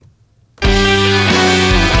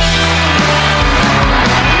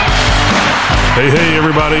Hey,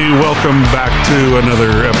 everybody. Welcome back to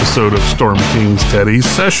another episode of Storm King's Teddy,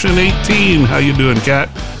 Session 18. How you doing, Catt?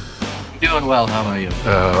 Doing well. How about you?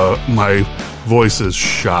 My voice is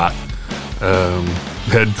shot.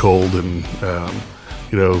 Head cold and,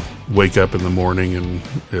 wake up in the morning and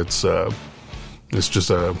it's just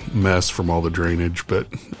a mess from all the drainage. But,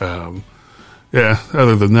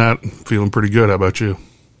 other than that, feeling pretty good. How about you?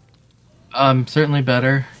 Certainly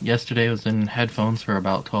better. Yesterday I was in headphones for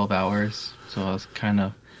about 12 hours, so I was kind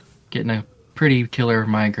of getting a pretty killer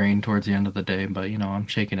migraine towards the end of the day, but, I'm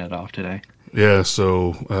shaking it off today. Yeah,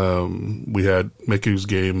 so we had Miku's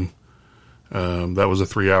game. That was a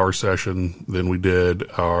 3-hour session. Then we did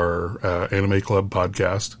our Anime Club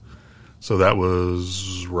podcast, so that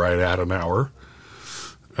was right at an hour.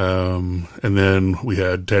 And then we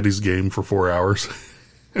had Teddy's game for 4 hours.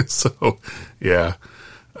 So, yeah.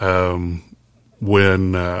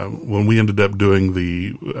 When we ended up doing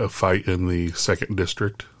the fight in the 2nd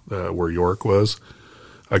district, where York was,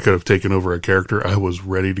 I could have taken over a character. I was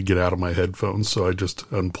ready to get out of my headphones, so I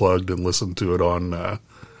just unplugged and listened to it on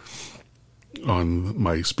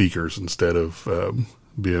my speakers instead of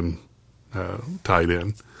being tied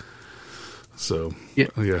in. So yeah,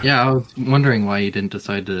 I was wondering why you didn't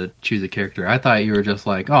decide to choose a character. I thought you were just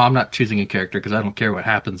like, oh, I'm not choosing a character because I don't care what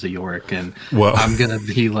happens to York, and I'm gonna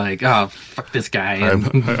be like, oh, fuck this guy, and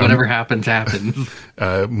whatever happens.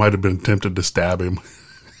 I might have been tempted to stab him.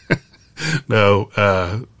 No,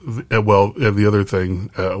 the other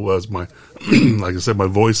thing was my, like I said, my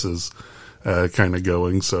voice is kind of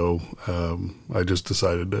going, so I just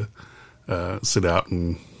decided to sit out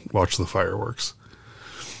and watch the fireworks.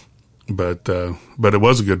 But it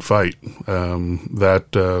was a good fight.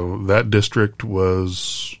 That district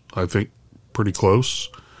was, I think, pretty close.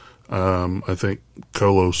 I think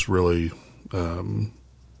Kolos really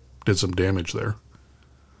did some damage there.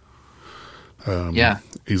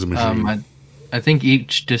 He's a machine. I think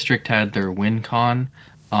each district had their win con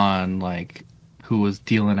on like who was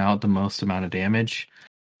dealing out the most amount of damage,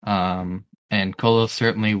 and Kolos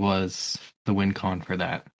certainly was the win con for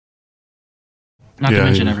that. Not to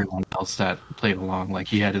mention everyone else that played along. Like,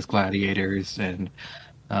 he had his gladiators and,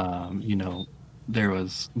 there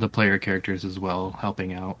was the player characters as well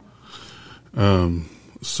helping out.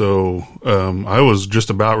 So I was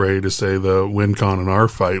just about ready to say the win con in our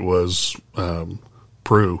fight was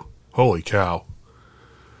Prue. Holy cow.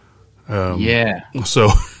 Yeah.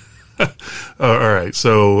 So, all right.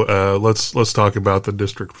 So let's talk about the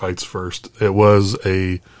district fights first. It was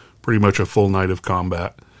pretty much a full night of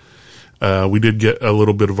combat. We did get a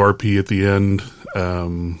little bit of RP at the end,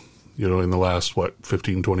 in the last,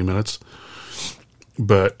 15, 20 minutes.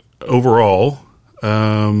 But overall,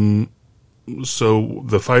 so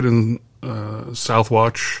the fight in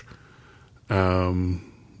Southwatch,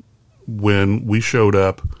 when we showed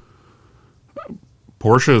up,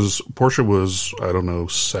 Portia was, I don't know,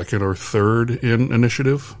 2nd or 3rd in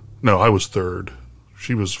initiative. No, I was 3rd.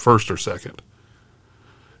 She was 1st or 2nd.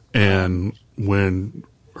 And when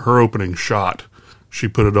her opening shot, she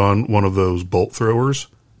put it on one of those bolt throwers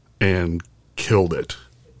and killed it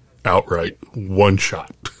outright. One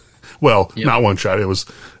shot. Well, not one shot. It was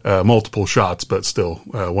multiple shots, but still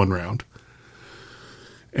one round.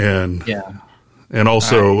 And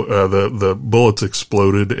also the bullets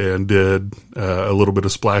exploded and did a little bit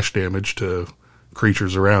of splash damage to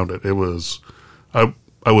creatures around it. It was I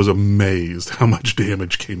was amazed how much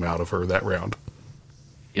damage came out of her that round.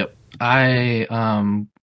 Yep. I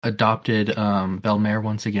adopted Belmare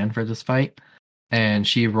once again for this fight, and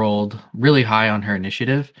she rolled really high on her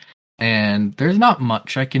initiative, and there's not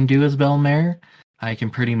much I can do as Belmare. I can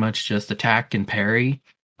pretty much just attack and parry.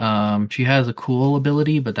 She has a cool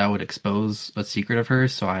ability, but that would expose a secret of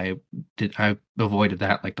hers, so I avoided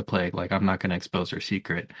that like the plague. Like, I'm not going to expose her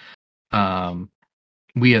secret.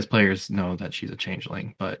 We as players know that she's a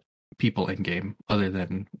changeling, but people in game, other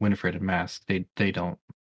than Winifred and Mask, they don't.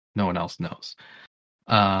 No one else knows.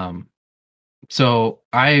 So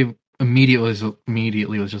I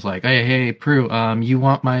immediately was just like, hey, Prue, you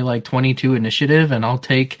want my 22 initiative, and I'll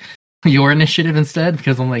take your initiative instead,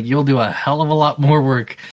 because I'm like, you'll do a hell of a lot more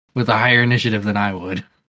work with a higher initiative than I would.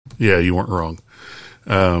 Yeah, you weren't wrong.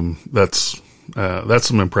 That's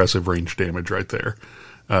some impressive range damage right there.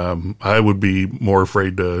 I would be more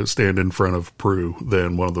afraid to stand in front of Prue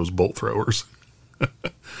than one of those bolt throwers.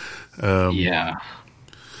 Yeah.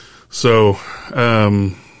 So,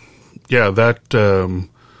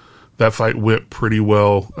 that fight went pretty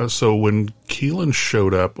well. So when Keelan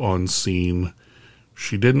showed up on scene,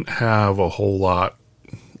 she didn't have a whole lot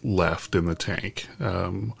left in the tank.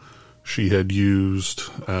 She had used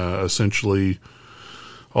essentially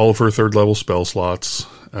all of her third level spell slots,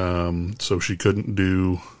 so she couldn't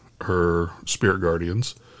do her Spirit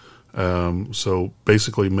Guardians. So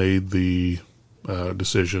basically made the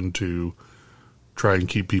decision to try and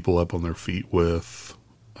keep people up on their feet with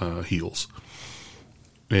heals.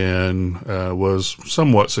 And was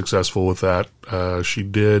somewhat successful with that. She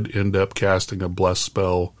did end up casting a Bless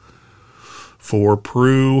spell for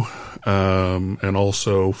Prue, and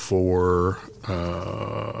also for,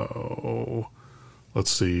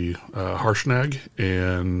 Harshnag,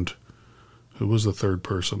 and who was the third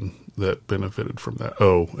person that benefited from that?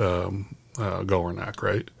 Golranak,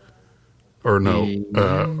 right? Or no,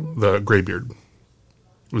 the Greybeard.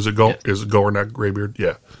 Was it Is it Golranak, Greybeard?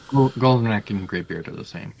 Yeah. Golranak and Greybeard are the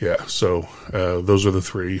same. Yeah, so those are the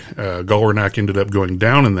three. Golranak ended up going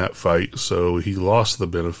down in that fight, so he lost the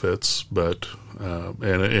benefits, but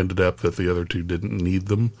and it ended up that the other two didn't need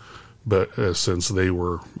them. But since they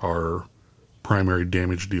were our primary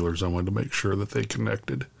damage dealers, I wanted to make sure that they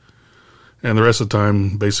connected. And the rest of the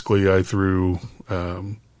time, basically, I threw,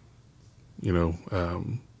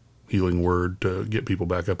 healing word to get people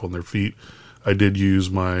back up on their feet. I did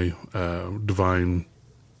use my divine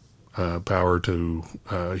power to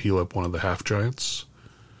heal up one of the half giants.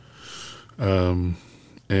 And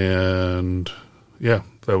yeah,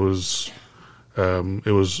 that was,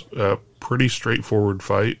 it was a pretty straightforward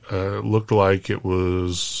fight. Looked like it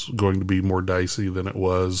was going to be more dicey than it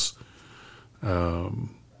was.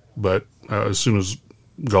 But as soon as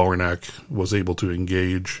Golranak was able to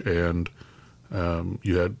engage and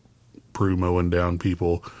you had Prue mowing down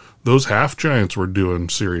people, those half giants were doing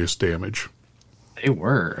serious damage. They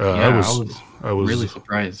were. I was really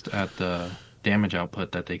surprised at the damage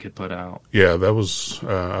output that they could put out. Yeah, that was.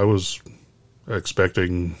 I was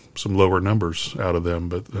expecting some lower numbers out of them,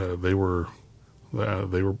 but they were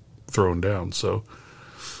thrown down. So,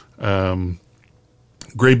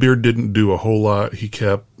 Greybeard didn't do a whole lot. He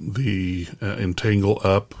kept the entangle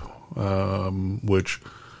up, which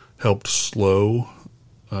helped slow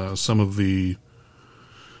some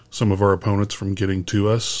of our opponents from getting to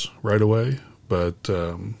us right away. But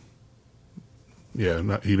he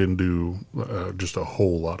didn't do just a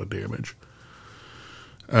whole lot of damage.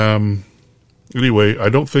 Anyway, I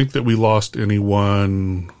don't think that we lost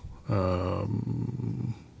anyone.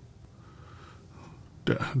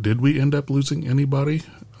 Did we end up losing anybody?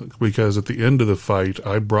 Because at the end of the fight,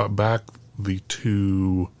 I brought back the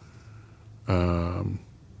two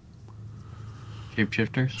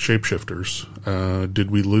Shapeshifters.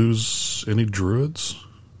 Did we lose any druids?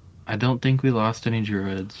 I don't think we lost any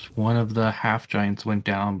druids. One of the half giants went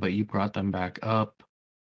down, but you brought them back up.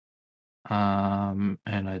 And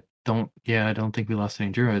I don't think we lost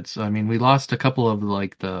any druids. I mean, we lost a couple of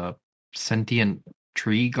the sentient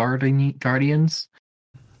tree guardians,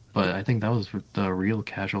 but I think that was the real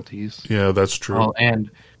casualties. Yeah, that's true. Oh, and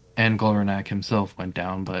Golranak himself went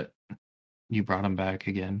down, but you brought him back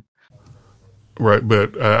again. Right,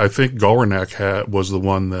 but I think Golranak was the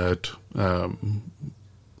one that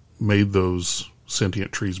made those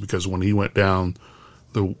sentient trees, because when he went down,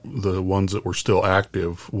 the ones that were still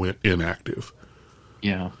active went inactive.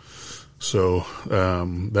 Yeah. So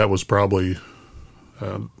that was probably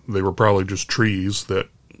they were probably just trees that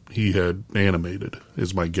he had animated,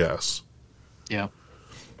 is my guess. Yeah.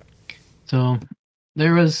 So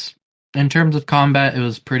there was, in terms of combat, it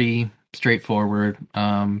was pretty straightforward,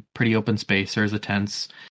 pretty open space. There's a tents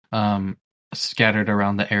scattered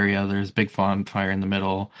around the area. There's a big bonfire in the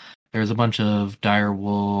middle. There's a bunch of dire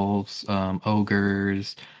wolves,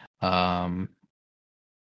 ogres.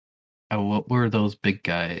 What were those big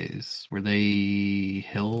guys? Were they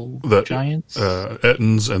giants?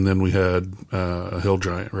 Ettins, and then we had a hill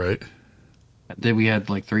giant, right? We had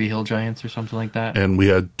 3 hill giants or something like that? And we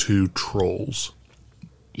had 2 trolls.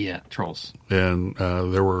 Yeah, trolls. And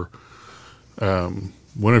there were...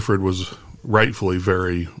 Winifred was rightfully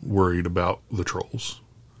very worried about the trolls.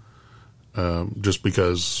 Just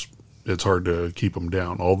because it's hard to keep them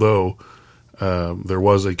down. Although there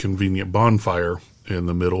was a convenient bonfire in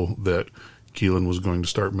the middle that Keelan was going to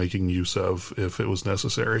start making use of if it was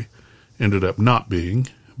necessary. Ended up not being,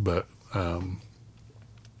 but...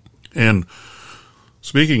 and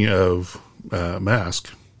speaking of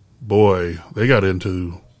Mask, boy, they got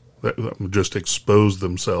into... just exposed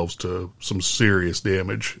themselves to some serious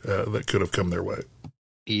damage that could have come their way.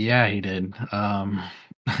 Yeah, he did.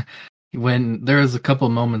 When there was a couple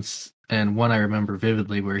moments, and one I remember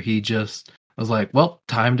vividly, where he just was like, well,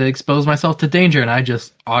 time to expose myself to danger, and I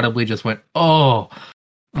just audibly just went, oh,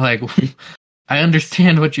 I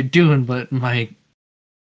understand what you're doing, but my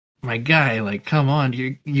guy, come on,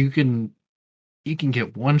 you can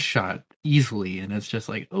get one shot easily, and it's just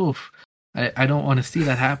like, oof, I don't want to see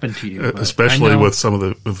that happen to you. But especially with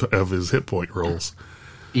some of his hit point rolls.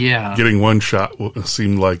 Yeah, getting one shot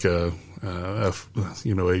seemed like a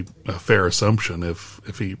fair assumption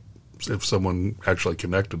if someone actually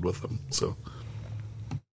connected with him. So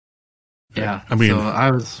yeah. I mean, so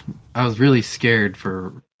I was really scared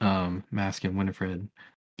for Mask and Winifred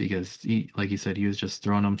because like you said, he was just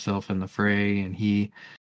throwing himself in the fray, and he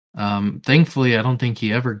thankfully I don't think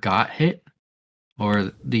he ever got hit,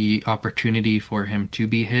 or the opportunity for him to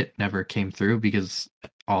be hit never came through because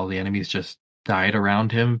all the enemies just died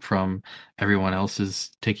around him from everyone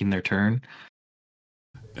else's taking their turn.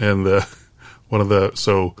 and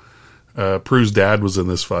Prue's dad was in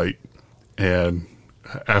this fight, and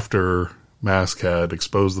after Mask had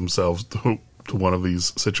exposed themselves to one of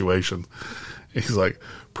these situations, he's like,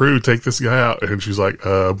 "Prue, take this guy out," and she's like,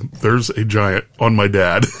 "There's a giant on my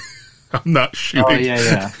dad. I'm not shooting." Oh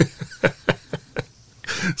yeah.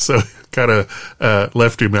 So kind of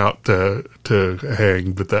left him out to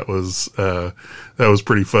hang, but that was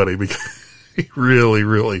pretty funny because he really,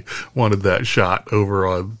 really wanted that shot over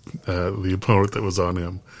on the opponent that was on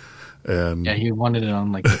him. And yeah, he wanted it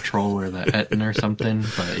on like the troll or the Etten or something.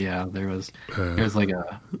 But yeah, there was like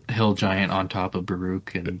a hill giant on top of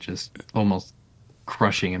Baruch and just almost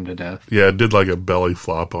crushing him to death. Yeah, it did like a belly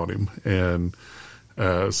flop on him, and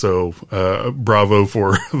so bravo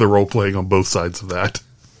for the role playing on both sides of that.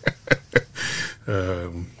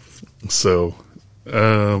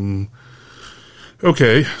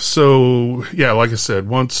 Okay, so yeah, like I said,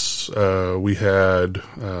 once we had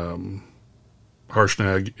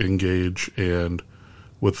Harshnag engage, and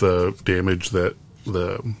with the damage that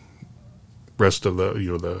the rest of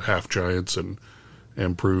the half giants and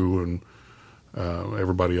Prue and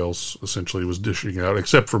everybody else essentially was dishing out,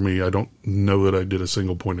 except for me. I don't know that I did a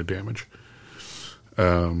single point of damage.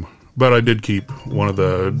 But I did keep one of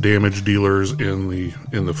the damage dealers in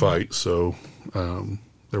the fight, so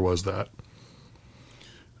there was that.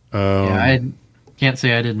 Yeah, I can't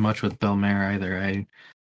say I did much with Belmare either. I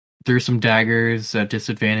threw some daggers at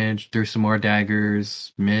disadvantage, threw some more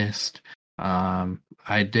daggers, missed. I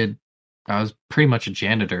was pretty much a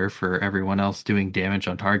janitor for everyone else doing damage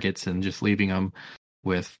on targets and just leaving them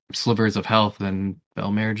with slivers of health, and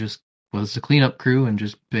Belmare just was the cleanup crew and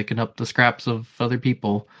just picking up the scraps of other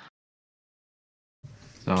people.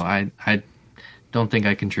 So I don't think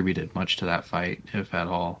I contributed much to that fight, if at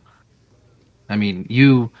all. I mean,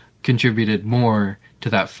 you contributed more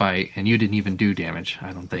to that fight, and you didn't even do damage,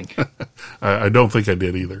 I don't think. I don't think I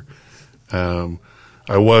did either.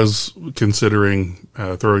 I was considering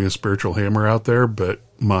throwing a spiritual hammer out there, but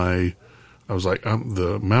I was like,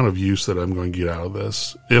 the amount of use that I'm going to get out of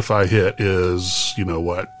this, if I hit, is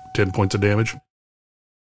 10 points of damage.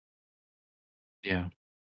 Yeah.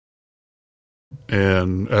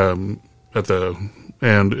 And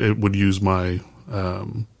it would use my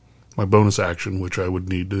my bonus action, which I would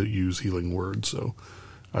need to use healing word. So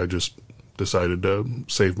I just decided to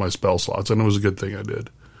save my spell slots, and it was a good thing I did.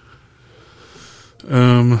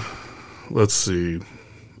 Let's see.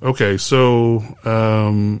 Okay, so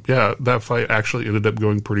that fight actually ended up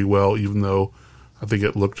going pretty well, even though I think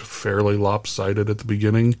it looked fairly lopsided at the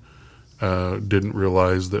beginning. Didn't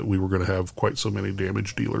realize that we were going to have quite so many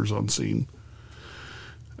damage dealers on scene.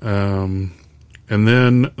 And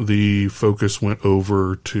then the focus went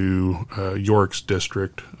over to Yorick's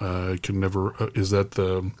district. I can never. Is that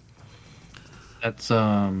the? That's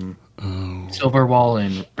Silverwall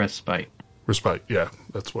and Respite. Respite, yeah,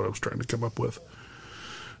 that's what I was trying to come up with.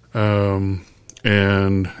 And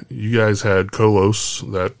you guys had Kolos,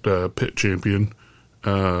 that pit champion,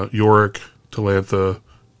 Yorick, Talantha,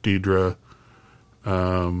 Deidre,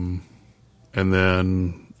 and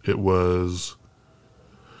then it was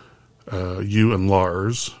you and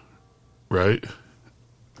Lars, right?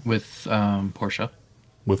 With Portia.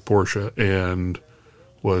 With Portia, and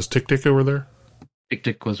was Tick Tick over there? Tick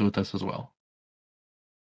Tick was with us as well.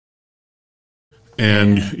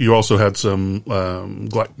 And you also had some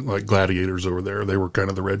gladiators over there. They were kind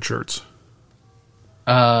of the red shirts.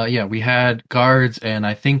 Yeah, we had guards, and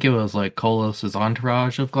I think it was like Kolos'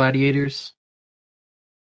 entourage of gladiators,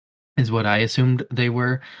 is what I assumed they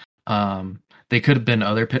were. They could have been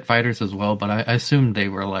other pit fighters as well, but I assumed they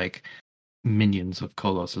were like minions of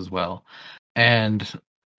Kolos as well. And,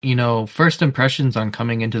 first impressions on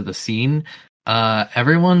coming into the scene,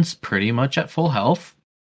 everyone's pretty much at full health.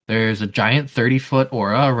 There's a giant 30-foot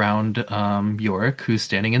aura around Yorick, who's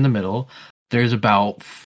standing in the middle. There's about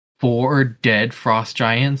 4 dead frost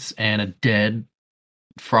giants and a dead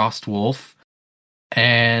frost wolf.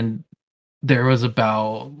 And there was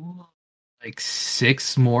about like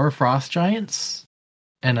 6 more frost giants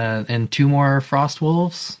and 2 more frost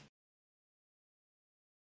wolves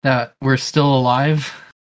that were still alive.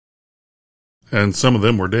 And some of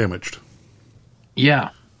them were damaged. Yeah.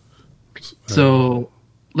 So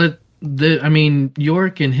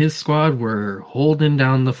York and his squad were holding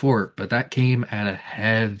down the fort, but that came at a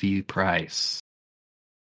heavy price.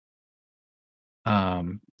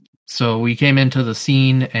 So we came into the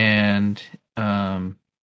scene, and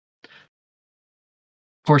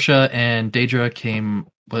Portia and Daedra came.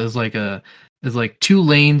 Was like 2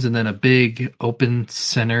 lanes and then a big open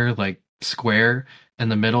center, like square in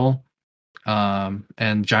the middle.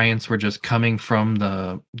 And giants were just coming from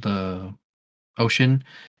the ocean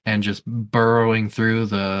and just burrowing through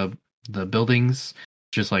the buildings,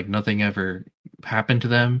 just like nothing ever happened to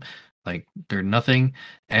them, like they're nothing.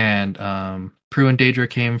 And Prue and Daedra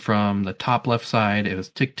came from the top left side. It was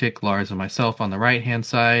Tick Tick, Lars, and myself on the right hand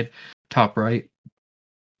side, top right,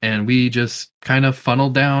 and we just kind of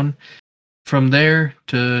funneled down from there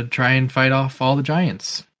to try and fight off all the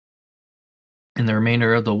giants and the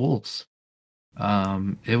remainder of the wolves.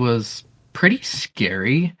 It was pretty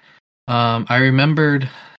scary. I remembered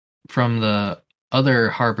from the other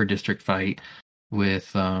Harbor District fight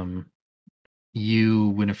with you,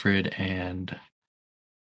 Winifred, and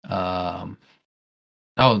oh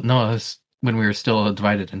no, it was when we were still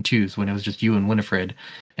divided in twos, when it was just you and Winifred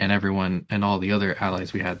and everyone and all the other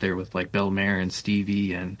allies we had there with like Belmare and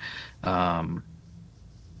Stevie and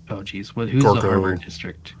oh geez, who's Gorko. the Harbor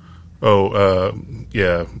District? Oh,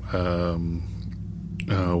 yeah.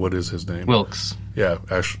 What is his name? Wilkes. Yeah,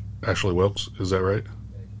 Ashley Wilkes. Is that right?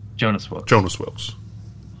 Jonas Wilkes. Jonas Wilkes.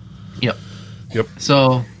 Yep. Yep.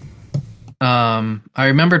 So, I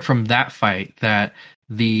remembered from that fight that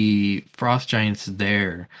the Frost Giants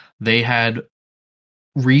there, they had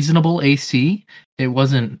reasonable AC. It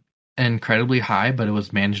wasn't incredibly high, but it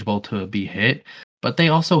was manageable to be hit. But they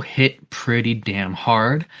also hit pretty damn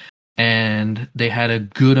hard, and they had a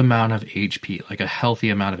good amount of HP, like a healthy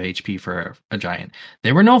amount of HP for a giant.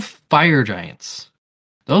 There were no fire giants.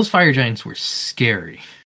 Those fire giants were scary.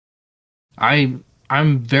 I'm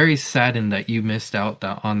very saddened that you missed out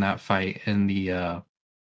on that fight in the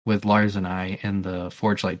with Lars and I in the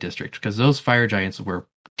Forge Light District, because those fire giants were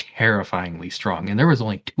terrifyingly strong, and there was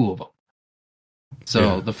only 2 of them.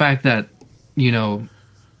 So the fact that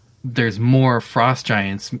there's more frost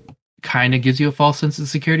giants kind of gives you a false sense of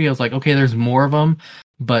security. I was like, okay, there's more of them,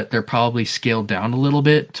 but they're probably scaled down a little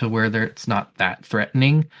bit to where it's not that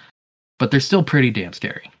threatening, but they're still pretty damn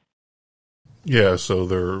scary. Yeah, so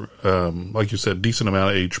they're like you said, decent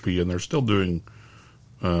amount of HP, and they're still doing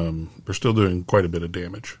quite a bit of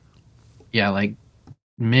damage. Yeah, like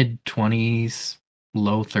mid-20s,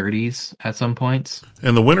 low 30s at some points.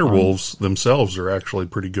 And the Winter Wolves themselves are actually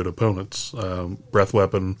pretty good opponents. Breath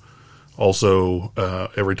weapon. Also,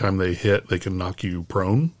 every time they hit, they can knock you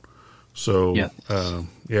prone. So,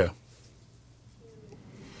 yeah.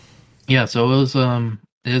 Yeah, so it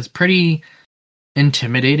was pretty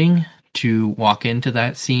intimidating to walk into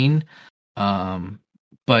that scene.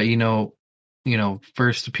 But,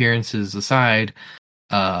 first appearances aside,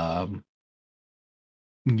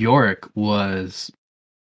 Yorick was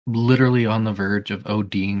literally on the verge of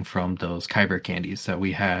ODing from those Kyber candies that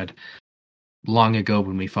we had long ago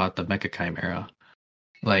when we fought the Mecha Chimera.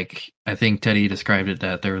 Like, I think Teddy described it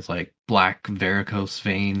that there was like black varicose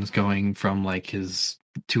veins going from like his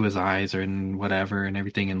to his eyes and whatever and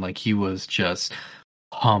everything, and like he was just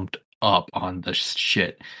pumped up on the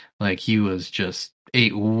shit. Like he was just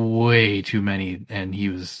ate way too many, and he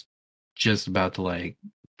was just about to like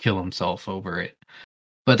kill himself over it.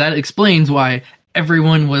 But that explains why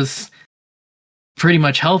everyone was pretty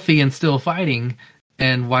much healthy and still fighting,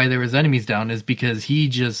 and why there was enemies down is because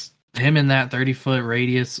him in that 30-foot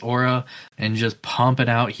radius aura and just pumping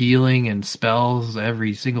out healing and spells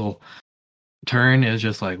every single turn is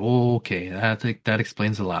just like, okay, that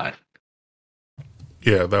explains a lot.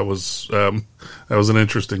 Yeah, that was an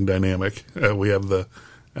interesting dynamic. We have the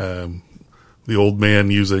old man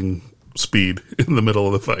using speed in the middle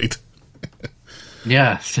of the fight.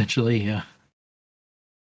 Yeah, essentially, yeah.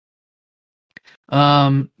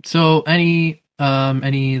 So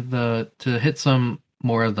to hit some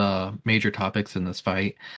more of the major topics in this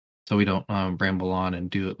fight, so we don't ramble on and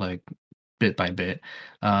do it like bit by bit.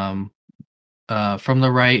 From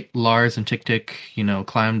the right, Lars and Tick Tick,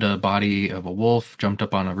 climbed a body of a wolf, jumped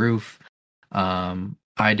up on a roof.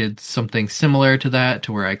 I did something similar to that,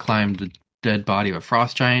 to where I climbed the dead body of a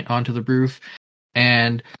frost giant onto the roof,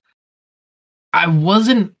 and I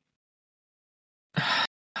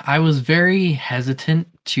was very hesitant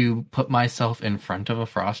to put myself in front of a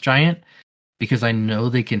frost giant because I know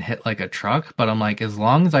they can hit like a truck, but I'm like, as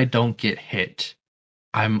long as I don't get hit,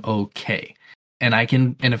 I'm okay. And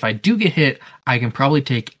if I do get hit, I can probably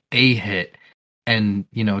take a hit and,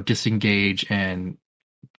 disengage and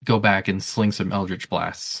go back and sling some Eldritch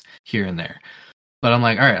Blasts here and there. But I'm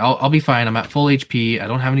like, all right, I'll be fine. I'm at full HP. I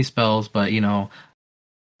don't have any spells, but,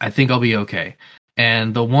 I think I'll be okay.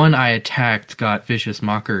 And the one I attacked got Vicious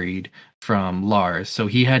Mockery from Lars, so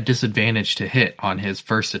he had disadvantage to hit on his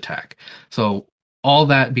first attack. So all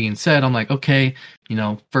that being said, I'm like, okay,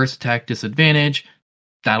 first attack disadvantage,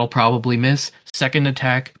 that'll probably miss. Second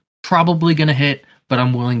attack, probably going to hit, but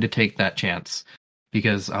I'm willing to take that chance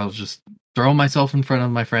because I'll just throw myself in front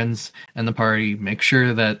of my friends and the party, make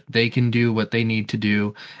sure that they can do what they need to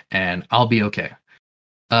do, and I'll be okay.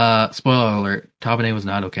 Spoiler alert, Tabane was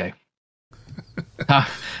not okay.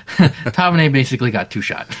 Tabane basically got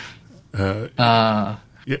two-shot.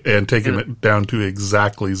 And taking it down to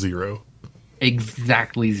exactly 0.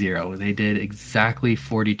 Exactly 0. They did exactly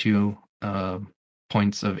 42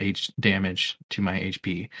 points of damage to my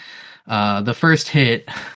HP. The first hit,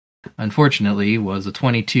 unfortunately, was a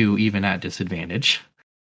 22, even at disadvantage.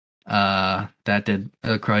 That did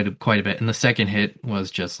quite a bit. And the second hit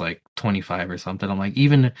was just like 25 or something. I'm like,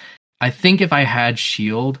 I think if I had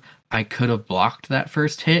shield, I could have blocked that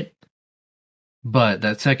first hit, but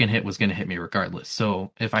that second hit was going to hit me regardless.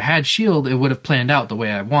 So if I had shield, it would have planned out the way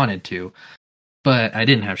I wanted to, but I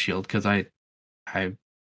didn't have shield because I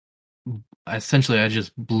essentially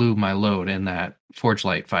just blew my load in that Forge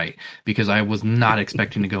Light fight because I was not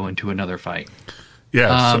expecting to go into another fight.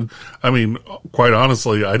 Yeah, quite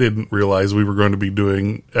honestly, I didn't realize we were going to be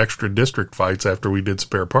doing extra district fights after we did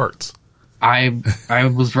spare parts. I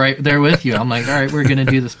was right there with you. I'm like, all right, we're going to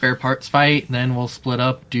do the spare parts fight, then we'll split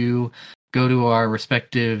up, go to our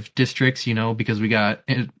respective districts, because we got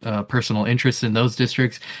personal interests in those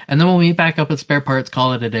districts, and then we'll meet back up at spare parts,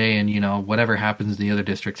 call it a day, and, whatever happens in the other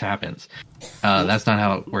districts happens. That's not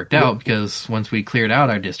how it worked out, because once we cleared out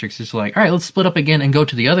our districts, it's like, all right, let's split up again and go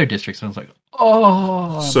to the other districts. And I was like,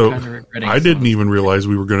 I didn't even realize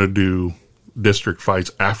we were going to do district fights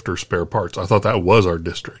after spare parts. I thought that was our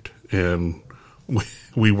district, and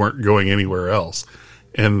we weren't going anywhere else.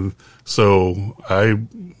 And so I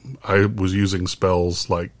was using spells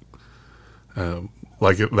like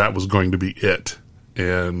that was going to be it,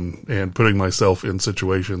 and putting myself in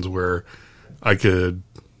situations where I could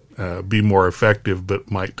be more effective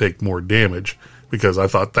but might take more damage because I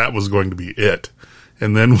thought that was going to be it.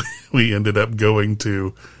 And then we ended up going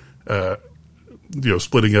to,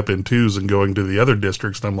 splitting up in twos and going to the other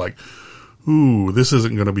districts. And I'm like, ooh, this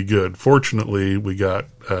isn't going to be good. Fortunately, we got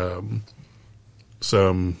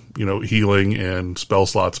some, healing and spell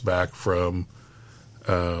slots back from,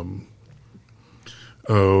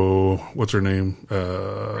 what's her name?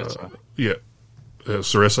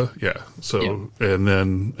 Sarissa. Yeah. So, yeah.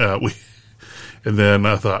 And then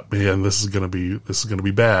I thought, man, this is going to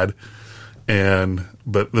be bad.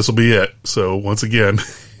 But this will be it. So once again,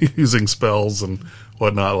 using spells and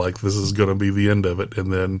whatnot, like this is going to be the end of it.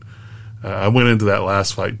 And then I went into that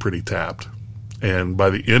last fight pretty tapped. And by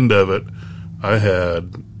the end of it, I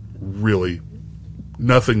had really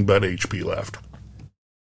nothing but HP left.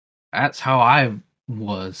 That's how I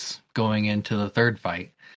was going into the third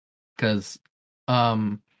fight. Because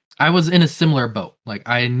I was in a similar boat. Like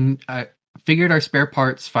I figured our spare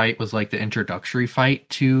parts fight was like the introductory fight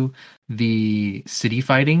to the city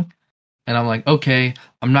fighting. And I'm like, okay,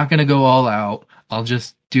 I'm not going to go all out. I'll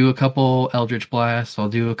just do a couple Eldritch Blasts. I'll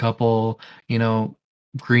do a couple,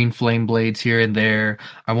 green flame blades here and there.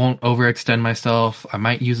 I won't overextend myself. I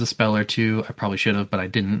might use a spell or two. I probably should have, but I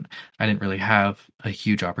didn't. I didn't really have a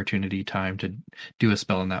huge opportunity time to do a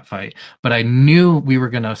spell in that fight. But I knew we were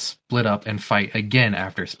going to split up and fight again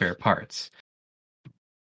after spare parts.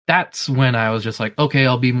 That's when I was just like, okay,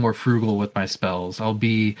 I'll be more frugal with my spells. I'll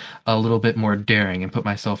be a little bit more daring and put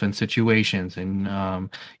myself in situations and,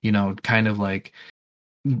 kind of like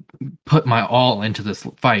put my all into this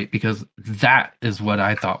fight because that is what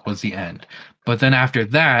I thought was the end. But then after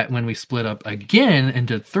that, when we split up again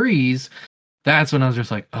into threes, that's when I was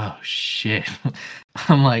just like, oh shit.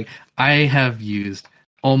 I'm like, I have used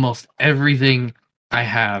almost everything I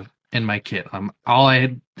have in my kit. All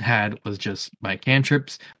I had was just my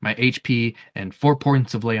cantrips, my HP, and 4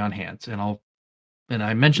 points of lay on hands. And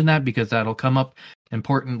I mention that because that'll come up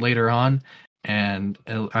important later on, and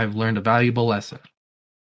I've learned a valuable lesson.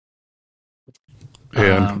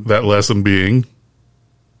 And that lesson being?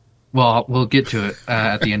 Well, we'll get to it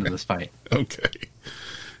at the end of this fight. Okay.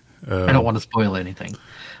 I don't want to spoil anything.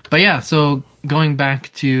 But yeah, so going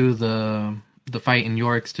back to the fight in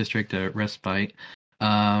Yorick's district, Respite,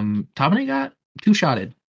 Tabane got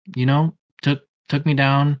two-shotted. You know, took me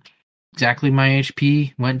down exactly my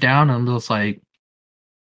HP went down. And I'm just like,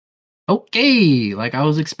 okay, like I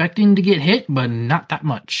was expecting to get hit, but not that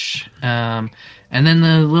much. And then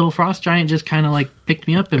the little frost giant just kind of like picked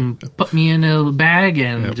me up and put me in a bag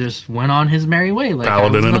and just went on his merry way. Like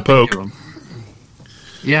Paladin and a poke.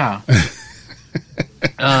 Yeah.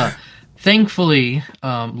 Thankfully,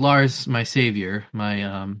 Lars, my savior,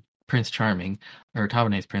 my Prince Charming, or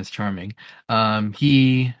Tabane's Prince Charming,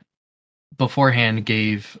 he beforehand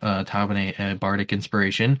gave Tabane a bardic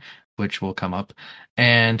inspiration, which will come up,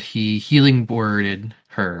 and he healing worded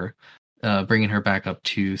her, bringing her back up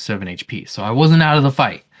to 7 HP. So I wasn't out of the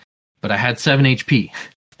fight, but I had 7 HP,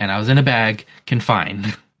 and I was in a bag,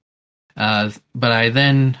 confined. But I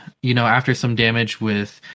then, after some damage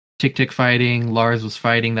with Tick fighting, Lars was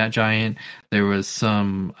fighting that giant. There was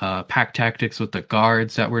some pack tactics with the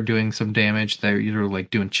guards that were doing some damage. They were like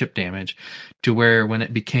doing chip damage, to where when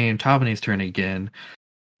it became Tabane's turn again,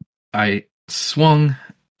 I swung.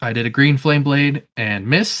 I did a green flame blade and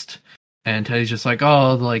missed. And Teddy's just like,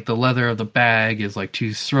 oh, like the leather of the bag is like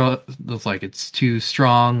too strong. It's too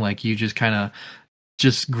strong. Like you just kind of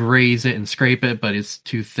just graze it and scrape it, but it's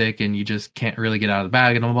too thick and you just can't really get out of the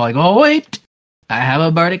bag. And I'm like, oh wait, I have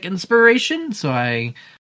a bardic inspiration. So I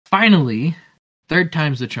finally, third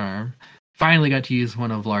time's the charm, finally got to use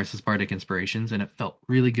one of Lars's bardic inspirations, and it felt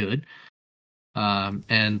really good.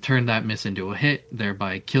 And turned that miss into a hit,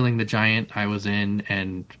 thereby killing the giant I was in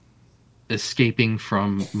and escaping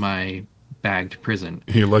from my bagged prison.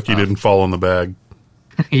 You're lucky you didn't fall in the bag.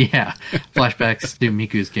 Yeah. Flashbacks to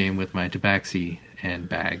Miku's game with my tabaxi and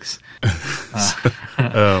bags.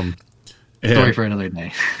 Story for another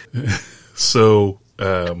day. So,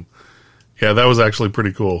 yeah, that was actually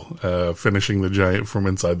pretty cool, finishing the giant from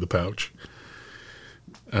inside the pouch.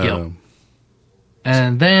 Yep.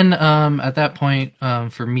 And then at that point,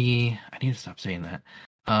 for me, I need to stop saying that.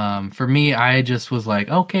 For me, I just was like,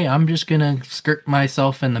 okay, I'm just gonna skirt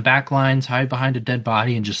myself in the back lines, hide behind a dead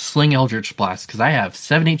body, and just sling Eldritch Blast because I have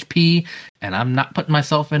 7 HP, and I'm not putting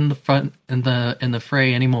myself in the front in the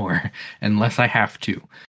fray anymore unless I have to.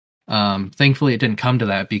 Thankfully, it didn't come to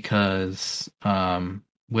that because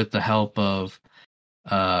with the help of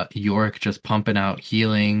Yorick just pumping out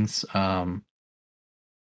healings,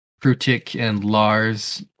 Prutik and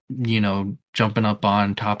Lars, jumping up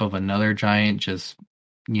on top of another giant, just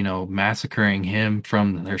massacring him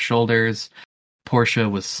from their shoulders. Portia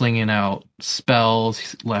was slinging out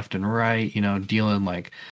spells left and right, dealing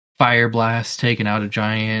like fire blasts, taking out a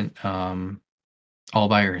giant all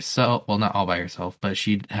by herself. Well, not all by herself, but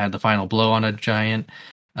she had the final blow on a giant,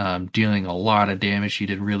 dealing a lot of damage. She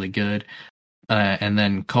did really good. And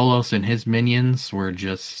then Kolos and his minions were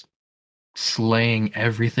just slaying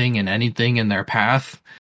everything and anything in their path,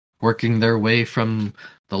 working their way from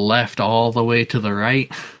the left all the way to the right.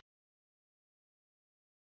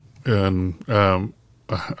 And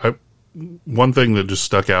one thing that just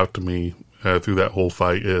stuck out to me through that whole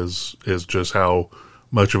fight is just how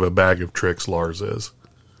much of a bag of tricks Lars is.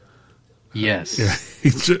 Yes. Yeah,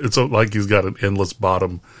 it's like he's got an endless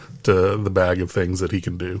bottom to the bag of things that he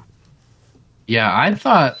can do. Yeah, I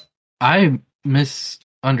thought I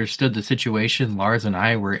misunderstood the situation Lars and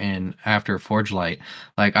I were in after Forge Light.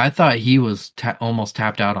 Like, I thought he was almost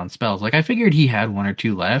tapped out on spells. Like, I figured he had 1 or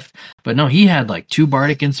 2 left, but no, he had like 2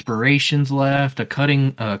 bardic inspirations left, a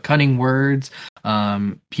cunning words.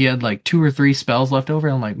 He had like 2 or 3 spells left over.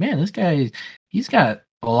 I'm like, man, this guy, he's got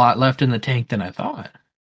a lot left in the tank than I thought.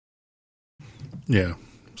 Yeah.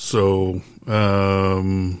 So,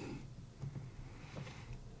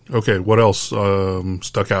 okay, what else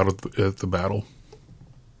stuck out at the battle?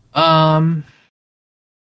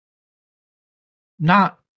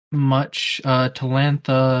 Not much.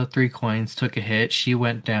 Talantha 3 coins took a hit. She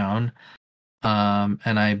went down.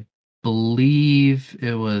 And I believe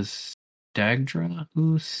it was Dagdra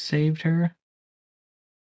who saved her.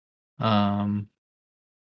 And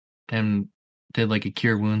did like a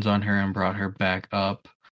cure wounds on her and brought her back up.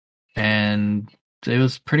 And it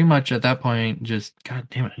was pretty much at that point just, god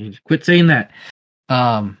damn it, quit saying that.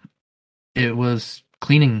 It was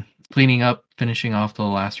cleaning up, finishing off the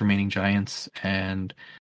last remaining giants, and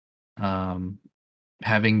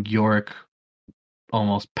having Yorick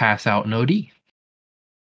almost pass out in OD.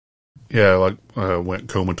 Yeah, like went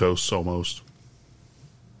comatose almost.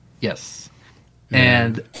 Yes.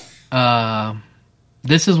 And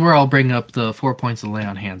this is where I'll bring up the 4 points of lay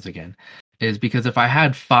on hands again. Is because if I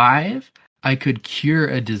had 5, I could cure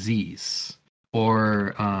a disease.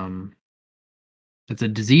 Or it's a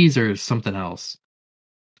disease or something else.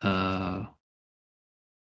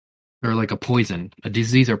 or like a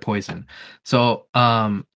disease or poison. So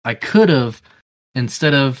I could have,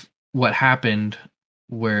 instead of what happened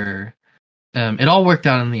where it all worked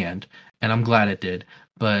out in the end, and I'm glad it did.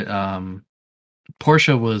 But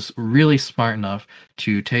Portia was really smart enough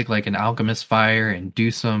to take like an alchemist fire and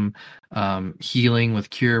do some healing with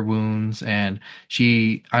cure wounds. And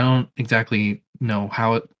I don't exactly know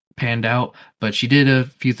how it panned out, but she did a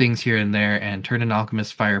few things here and there and turned an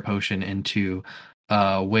alchemist fire potion into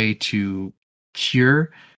a way to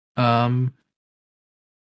cure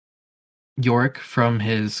Yorick from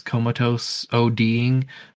his comatose ODing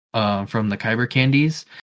from the Kyber candies.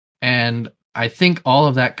 And I think all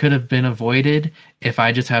of that could have been avoided if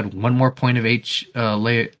I just had one more point of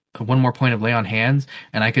lay on hands,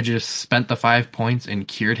 and I could just spent the 5 points and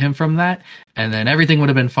cured him from that, and then everything would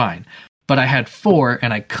have been fine. But I had 4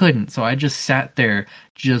 and I couldn't, so I just sat there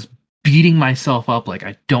just beating myself up like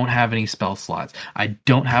I don't have any spell slots. I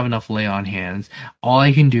don't have enough lay on hands. All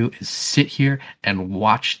I can do is sit here and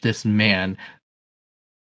watch this man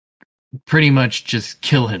pretty much just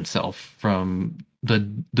kill himself from the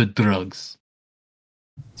drugs.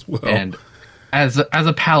 Well, and as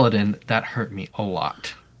a paladin, that hurt me a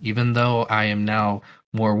lot. Even though I am now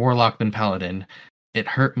more warlock than paladin, it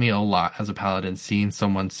hurt me a lot as a paladin seeing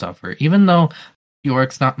someone suffer. Even though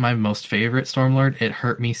Yorick's not my most favorite Stormlord, it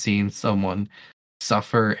hurt me seeing someone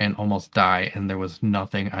suffer and almost die, and there was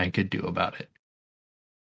nothing I could do about it.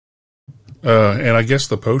 And I guess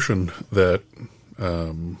the potion that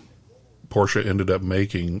Portia ended up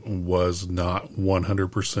making was not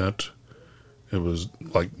 100%. It was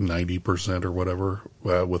like 90% or whatever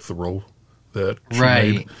with the roll that she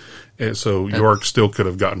made. And so Yorick still could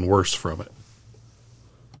have gotten worse from it.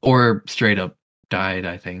 Or straight up died,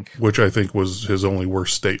 I think. Which I think was his only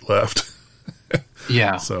worst state left.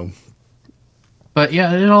 Yeah. So, but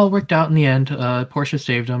yeah, it all worked out in the end. Portia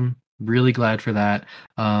saved him. Really glad for that.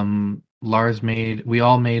 We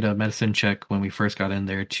all made a medicine check when we first got in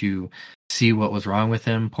there to see what was wrong with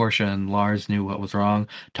him. Portia and Lars knew what was wrong.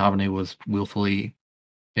 Tabane was willfully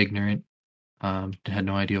ignorant. Had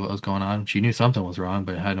no idea what was going on. She knew something was wrong,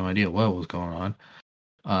 but had no idea what was going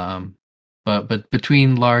on. But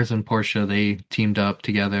between Lars and Portia, they teamed up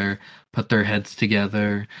together, put their heads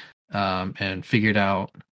together, and figured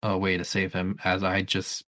out a way to save him. As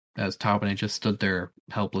Tabane just stood there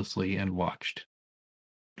helplessly and watched,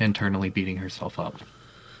 internally beating herself up.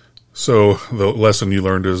 So the lesson you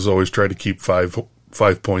learned is always try to keep five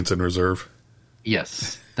points in reserve.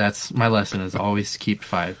 Yes, that's my lesson, is always keep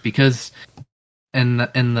 5, because in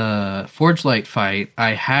the Forge Light fight,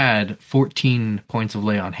 I had 14 points of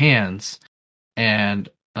lay on hands, and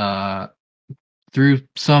through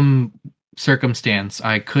some circumstance,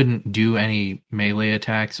 I couldn't do any melee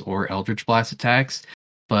attacks or Eldritch Blast attacks,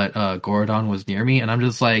 but Gorodon was near me, and I'm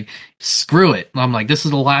just like, screw it. I'm like, this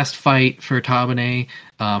is the last fight for Tabane.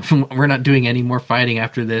 We're not doing any more fighting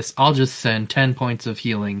after this. I'll just send 10 points of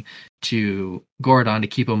healing to Gorodon to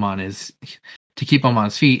keep him on his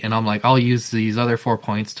feet, and I'm like, I'll use these other 4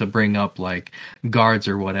 points to bring up like guards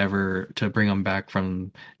or whatever to bring them back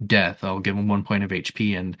from death. I'll give them 1 point of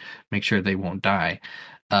HP and make sure they won't die.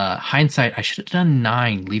 Hindsight, I should have done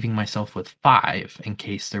 9, leaving myself with 5 in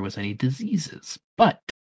case there was any diseases, but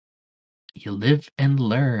you live and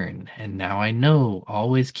learn, and now I know,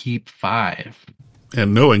 always keep 5.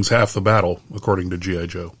 And knowing's half the battle, according to G.I.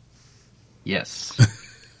 Joe. Yes.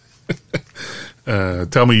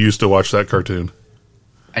 Tell me you used to watch that cartoon.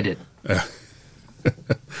 I did.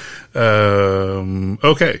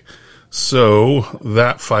 Okay. So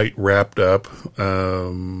that fight wrapped up,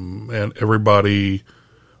 and everybody,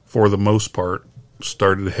 for the most part,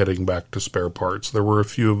 started heading back to spare parts. There were a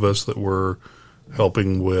few of us that were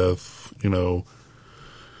helping with,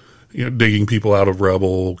 digging people out of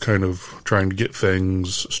rubble, kind of trying to get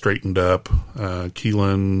things straightened up.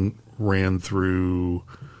 Keelan ran through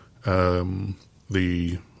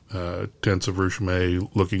the tents of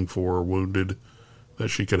Rushmay looking for wounded that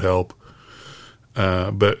she could help.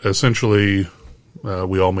 But essentially,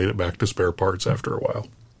 we all made it back to spare parts after a while.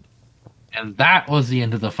 And that was the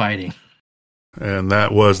end of the fighting. And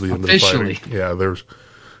that was the end Officially. of the fighting. Yeah, there's...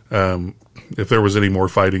 if there was any more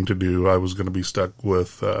fighting to do, I was going to be stuck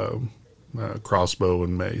with crossbow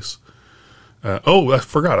and mace. I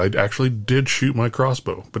forgot. I actually did shoot my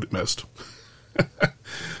crossbow, but it missed.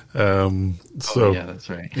 Yeah, that's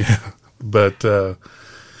right. Yeah, but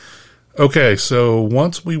okay. So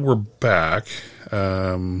once we were back,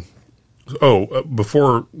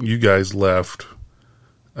 before you guys left,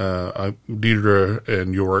 Deidre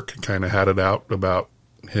and Yorick kind of had it out about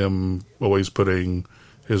him always putting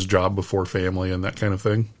his job before family and that kind of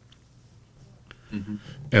thing. Mm-hmm.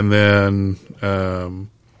 And then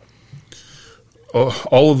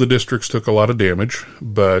all of the districts took a lot of damage,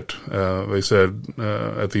 but they said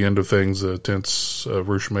at the end of things, the tents of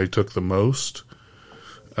Rushmay took the most.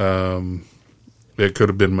 It could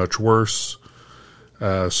have been much worse.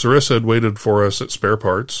 Sarissa had waited for us at spare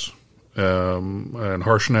parts, and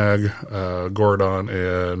Harshnag, Gordon,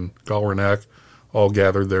 and Galranak all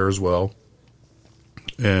gathered there as well,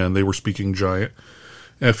 and they were speaking giant.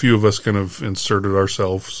 And a few of us kind of inserted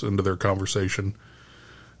ourselves into their conversation.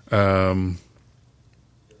 So,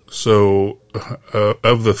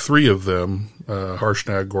 of the three of them,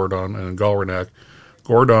 Harshnag, Gordon, and Galranak,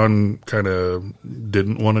 Gordon kind of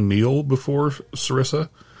didn't want to kneel before Sarissa,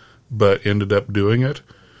 but ended up doing it.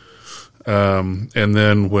 And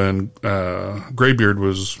then when Greybeard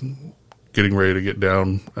was getting ready to get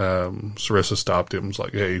down, Sarissa stopped him. Was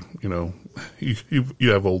like, "Hey, you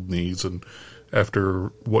have old knees, and after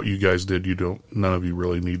what you guys did, none of you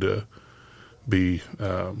really need to be,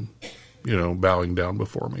 bowing down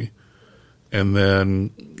before me." And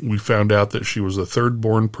then we found out that she was the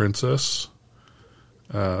third-born princess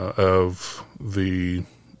of the,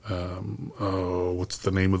 what's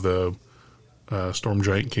the name of the Storm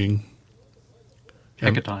Giant King?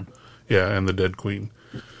 Hekaton. And the Dead Queen.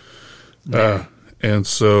 And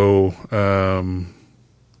so,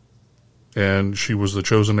 and she was the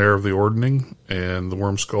chosen heir of the Ordning and the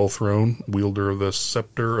Wormskull throne, wielder of the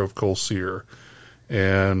Scepter of Colseer,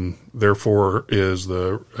 and therefore is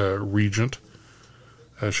the regent.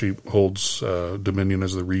 She holds dominion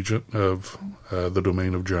as the regent of the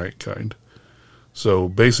domain of Giantkind. So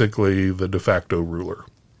basically the de facto ruler.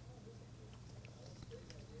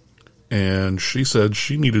 And she said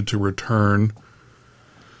she needed to return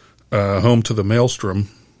home to the Maelstrom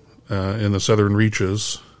in the southern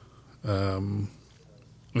reaches,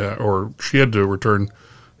 or she had to return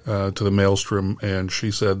to the Maelstrom, and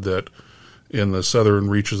she said that in the southern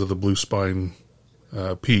reaches of the Blue Spine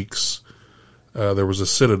peaks, there was a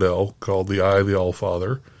citadel called the Eye of the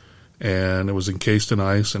Allfather, and it was encased in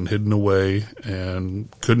ice and hidden away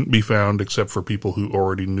and couldn't be found except for people who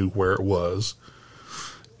already knew where it was.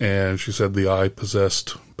 And she said the eye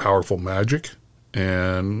possessed powerful magic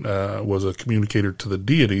and was a communicator to the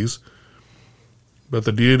deities, but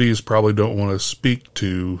the deities probably don't want to speak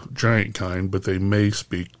to Giantkind, but they may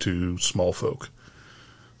speak to small folk.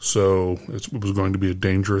 So it was going to be a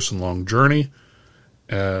dangerous and long journey,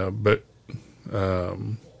 but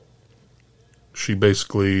she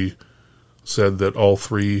basically said that all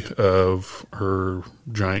three of her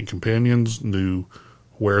giant companions knew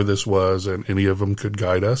where this was, and any of them could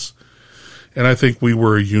guide us. And I think we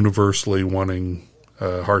were universally wanting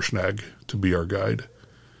Harshnag to be our guide,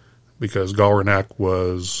 because Galranak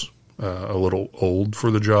was a little old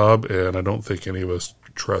for the job, and I don't think any of us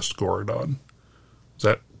trust Gordon. Is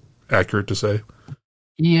that accurate to say?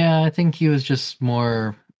 Yeah, I think he was just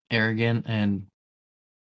more arrogant and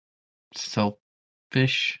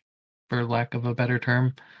selfish, for lack of a better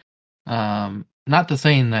term. Not to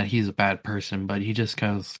saying that he's a bad person, but he just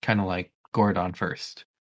goes kind of like Gordon first.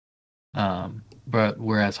 But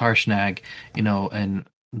whereas Harshnag, in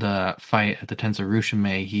the fight at the Tents of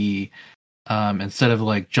Rushmay, he instead of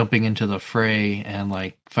like jumping into the fray and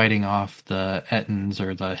like fighting off the Ettins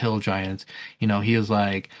or the hill giants, he was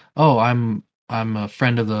like, "Oh, I'm a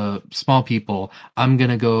friend of the small people. I'm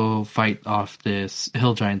gonna go fight off this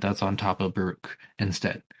hill giant that's on top of Baruch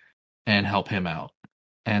instead and help him out."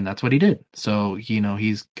 And that's what he did. So,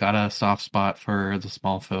 he's got a soft spot for the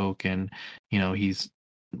small folk, and, he's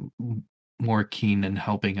more keen in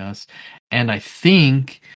helping us. And I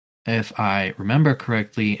think, if I remember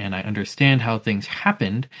correctly and I understand how things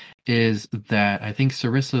happened, is that I think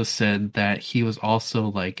Sarissa said that he was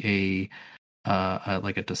also like a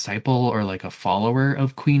disciple or like a follower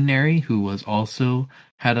of Queen Neri, who was also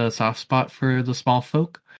had a soft spot for the small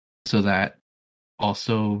folk. So that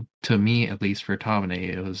also, to me, at least for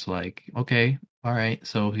Tomine, it was like, okay, all right.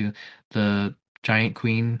 So the giant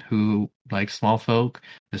queen who likes small folk,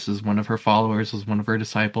 this is one of her followers, is one of her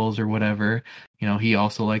disciples or whatever. He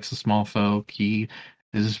also likes the small folk. He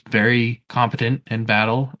is very competent in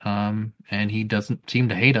battle, and he doesn't seem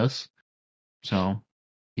to hate us. So,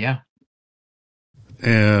 yeah.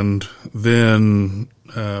 And then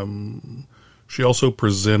she also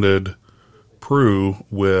presented Prue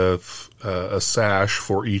with a sash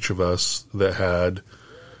for each of us that had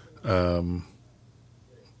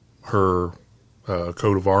her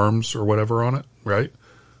coat of arms or whatever on it, right?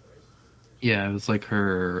 Yeah, it was like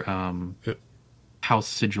her house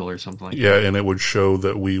sigil or something like that. Yeah, and it would show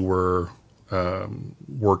that we were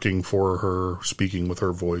working for her, speaking with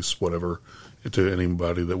her voice, whatever, to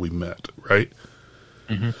anybody that we met, right?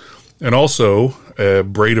 Mhm. And also a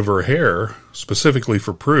braid of her hair specifically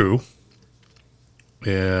for Prue.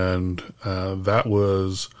 And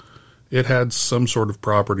it had some sort of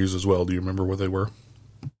properties as well. Do you remember what they were?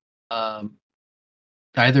 Um,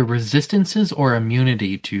 Either resistances or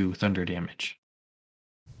immunity to thunder damage.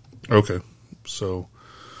 Okay. So,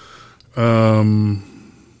 and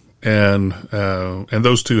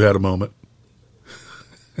those two had a moment.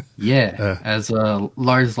 Yeah, as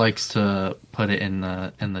Lars likes to put it in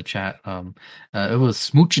the chat, it was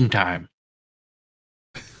smooching time.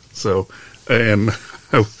 So, and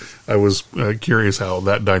I was curious how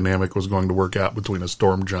that dynamic was going to work out between a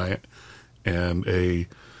storm giant and a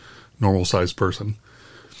normal sized person.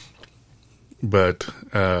 But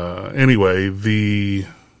anyway,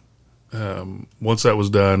 once that was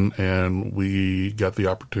done and we got the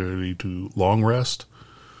opportunity to long rest,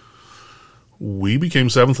 we became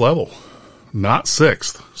 7th level. Not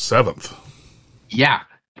 6th, 7th. Yeah.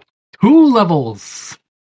 2 levels.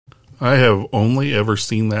 I have only ever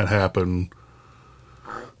seen that happen,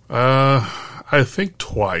 I think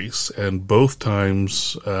twice, and both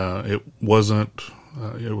times it wasn't,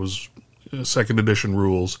 it was 2nd edition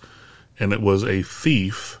rules, and it was a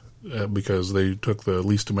thief, because they took the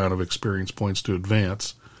least amount of experience points to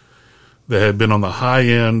advance, that had been on the high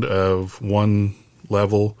end of one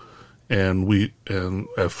level, and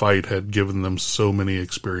a fight had given them so many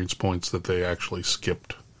experience points that they actually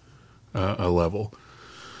skipped a level.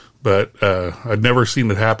 But I'd never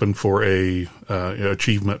seen it happen for a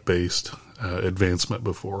achievement based advancement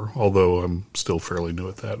before. Although I'm still fairly new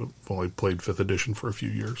at that. I've only played 5th edition for a few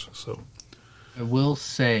years. So I will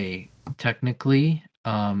say, technically,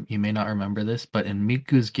 you may not remember this, but in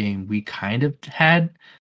Miku's game, we kind of had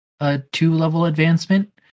a 2-level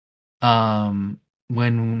advancement.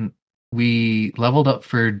 When we leveled up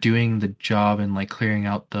for doing the job and like clearing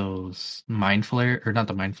out those mind flare, or not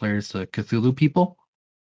the mind flares, the Cthulhu people.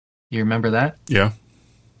 You remember that? yeah,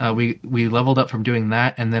 We leveled up from doing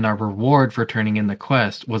that, and then our reward for turning in the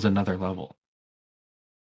quest was another level.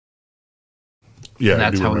 yeah, And I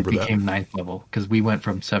that's do how we remember became that. 9th level, because we went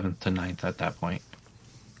from 7th to 9th at that point.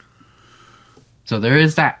 So there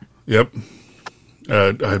is that. Yep,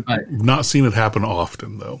 I've not seen it happen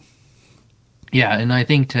often though. Yeah, and I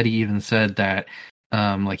think Teddy even said that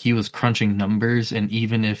like he was crunching numbers, and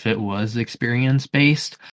even if it was experience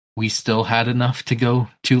based, we still had enough to go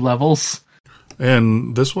 2 levels.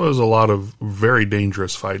 And this was a lot of very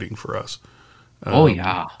dangerous fighting for us. Oh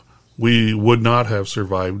yeah. We would not have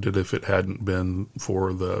survived it if it hadn't been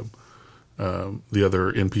for the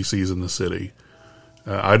other NPCs in the city.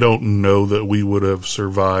 I don't know that we would have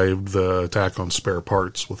survived the attack on spare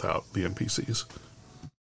parts without the NPCs.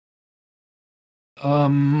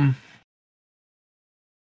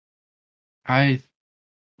 I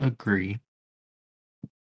agree.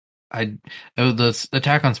 The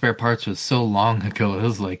attack on spare parts was so long ago. It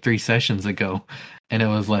was like 3 sessions ago, and it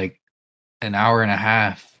was like an hour and a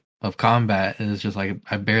half of combat. And it's just like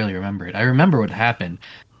I barely remember it. I remember what happened,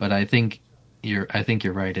 but I think you're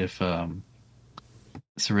right. If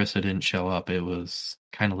Sarissa didn't show up, it was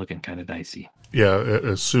kind of looking kind of dicey. Yeah,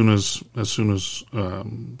 as soon as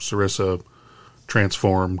Sarissa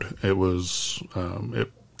transformed,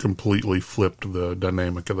 it completely flipped the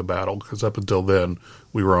dynamic of the battle, because up until then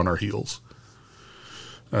we were on our heels.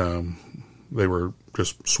 They were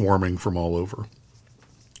just swarming from all over.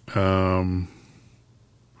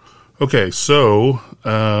 Okay, so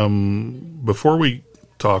before we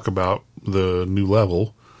talk about the new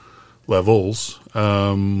levels,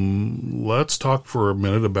 let's talk for a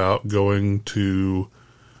minute about going to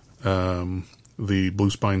the Blue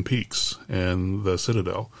Spine Peaks and the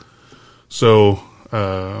Citadel. So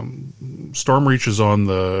Stormreach is on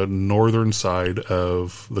the northern side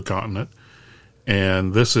of the continent,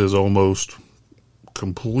 and this is almost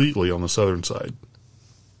completely on the southern side,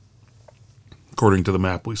 according to the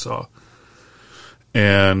map we saw.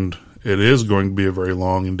 And it is going to be a very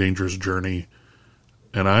long and dangerous journey,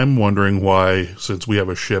 and I'm wondering why, since we have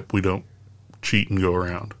a ship, we don't cheat and go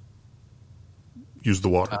around. Use the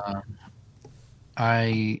water.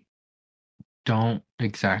 I don't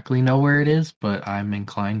exactly know where it is, but I'm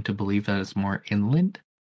inclined to believe that it's more inland.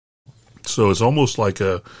 So it's almost like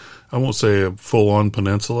I won't say a full-on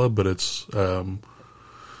peninsula, but it's, and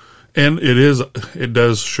it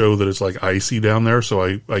does show that it's like icy down there,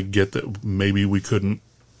 so I get that maybe we couldn't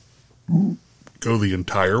go the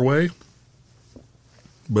entire way.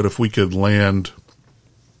 But if we could land,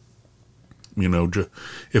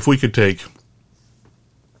 if we could take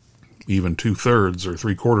even 2/3 or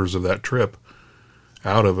 3/4 of that trip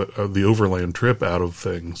out of it, of the overland trip out of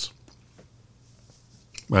things,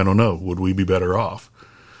 I don't know. Would we be better off?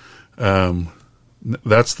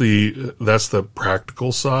 That's the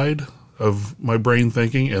practical side of my brain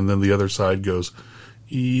thinking, and then the other side goes,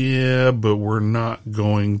 yeah, but we're not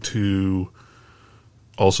going to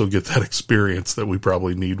also get that experience that we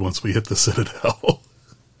probably need once we hit the Citadel.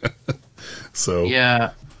 So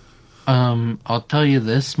yeah, I'll tell you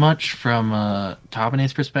this much from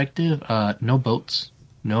Tabane's perspective: no boats,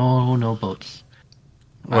 no boats.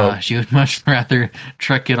 Well, she would much rather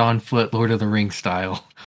trek it on foot, Lord of the Rings style,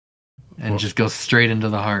 and just go straight into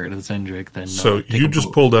the heart of Zendrick. Then so you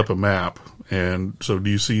just pulled up a map, and so do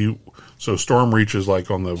you see? So Stormreach is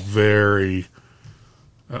like on the very,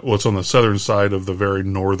 it's on the southern side of the very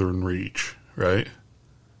northern reach, right?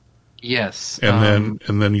 Yes, and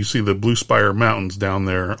then you see the Blue Spire Mountains down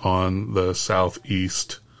there on the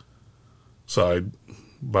southeast side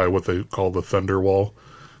by what they call the Thunder Wall.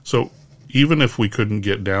 So even if we couldn't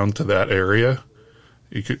get down to that area,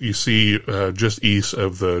 you see just east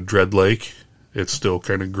of the Dread Lake, it's still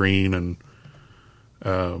kind of green and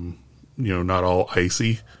not all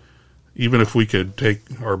icy. Even if we could take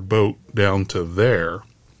our boat down to there,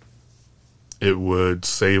 it would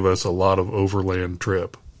save us a lot of overland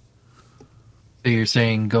trip. So you're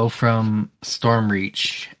saying go from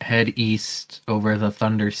Stormreach, head east over the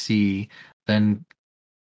Thunder Sea, then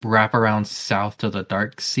wrap around south to the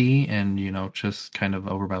Dark Sea, and just kind of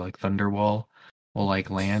over by like Thunderwall will like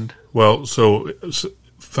land. Well, so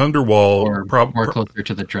Thunderwall, or more closer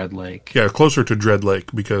to the Dread Lake. Yeah, closer to Dread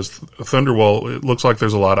Lake, because Thunderwall, it looks like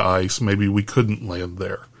there's a lot of ice. Maybe we couldn't land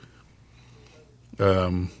there.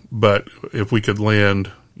 But if we could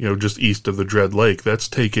land, just east of the Dread Lake, that's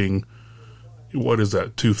taking, what is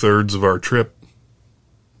that, 2/3 of our trip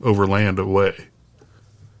overland away.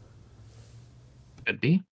 Could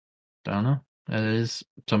be. I don't know. That is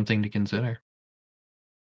something to consider.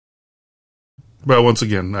 But once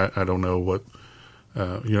again, I don't know what,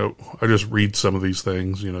 I just read some of these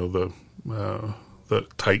things, the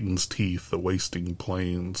Titan's Teeth, the Wasting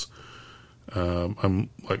Plains. I'm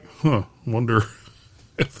like, wonder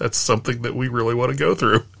if that's something that we really want to go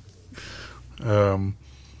through.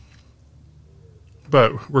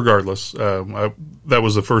 But regardless, that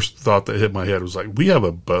was the first thought that hit my head, was like, we have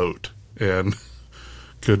a boat, and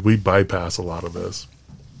could we bypass a lot of this?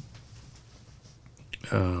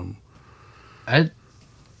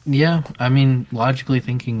 Logically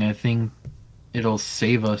thinking, I think it'll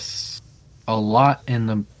save us a lot in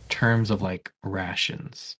the terms of like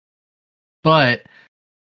rations. But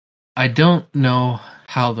I don't know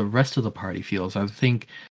how the rest of the party feels. I think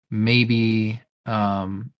maybe,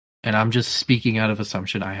 and I'm just speaking out of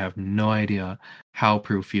assumption, I have no idea how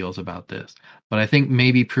Prue feels about this. But I think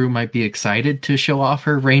maybe Prue might be excited to show off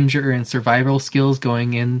her ranger and survival skills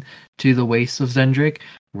going into the wastes of Zendrick,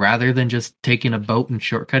 rather than just taking a boat and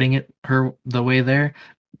shortcutting it the way there.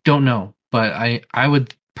 Don't know. But I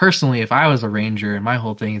would personally, if I was a ranger and my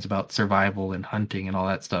whole thing is about survival and hunting and all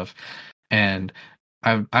that stuff, and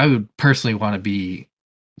I would personally want to be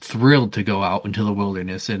thrilled to go out into the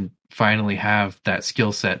wilderness and finally have that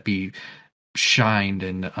skill set be shined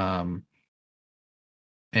and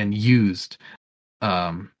used.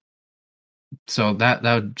 So that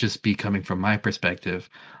would just be coming from my perspective.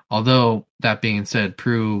 Although, that being said,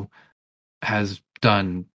 Prue has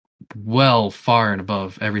done well far and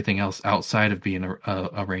above everything else outside of being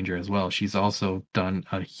a ranger as well. She's also done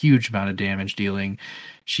a huge amount of damage dealing.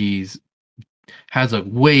 Has a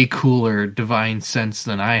way cooler divine sense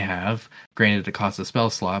than I have. Granted, it costs a spell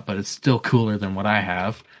slot, but it's still cooler than what I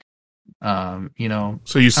have. So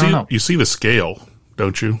you see the scale,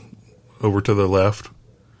 don't you? Over to the left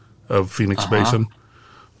of Phoenix Basin.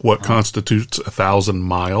 What constitutes 1,000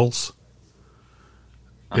 miles?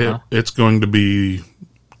 It's going to be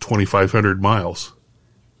 2,500 miles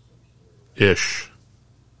ish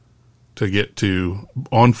to get to,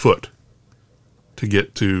 on foot, to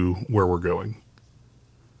get to where we're going.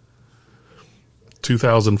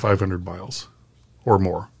 2,500 miles or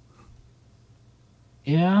more.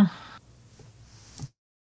 Yeah.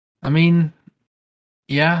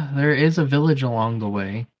 There is a village along the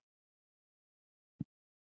way.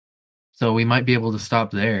 So we might be able to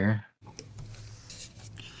stop there.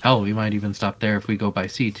 Hell, we might even stop there if we go by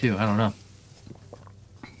sea too. I don't know.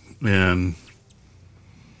 And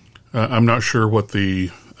I'm not sure what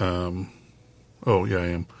the... I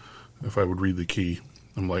am. If I would read the key.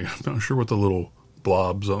 I'm like, I'm not sure what the little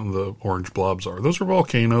blobs on the orange blobs are. Those are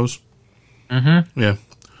volcanoes. Mm-hmm. Yeah.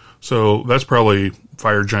 So that's probably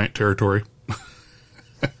fire giant territory.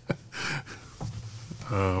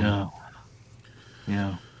 No.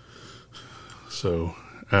 Yeah. So,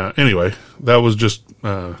 anyway, that was just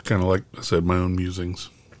kind of like I said, my own musings.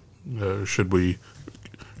 Should we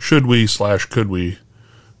 / could we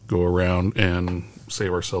go around and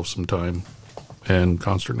save ourselves some time and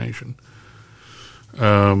consternation?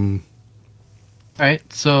 All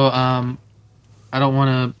right, so I don't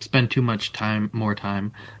want to spend too much more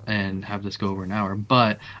time, and have this go over an hour.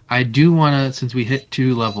 But I do want to, since we hit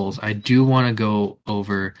 2 levels, I do want to go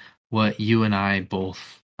over what you and I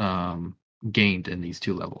both gained in these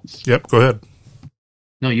 2 levels. Yep, go ahead.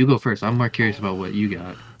 No, you go first. I'm more curious about what you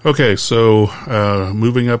got. Okay, so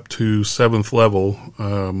moving up to 7th level,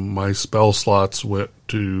 my spell slots went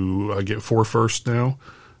to, I get 4 first now,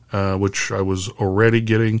 which I was already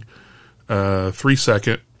getting, 3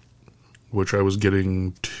 second, which I was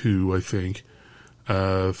getting 2, I think.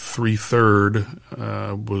 3 third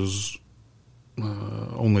was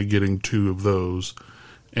only getting 2 of those,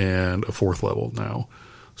 and a 4th level now.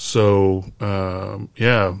 So,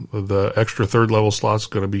 the extra 3rd level slot's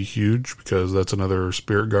going to be huge because that's another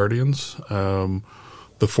Spirit Guardians. The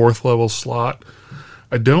 4th level slot,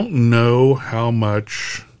 I don't know how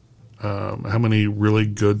many really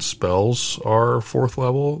good spells are 4th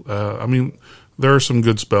level. I mean, there are some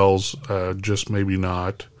good spells, just maybe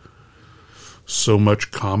not so much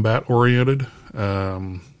combat oriented. There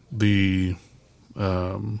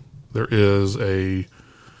is a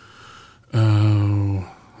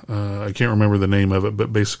I can't remember the name of it,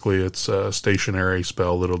 but basically it's a stationary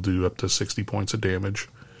spell that'll do up to 60 points of damage.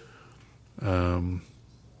 But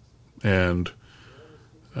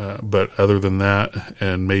other than that,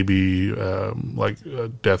 and maybe like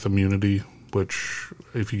death immunity, which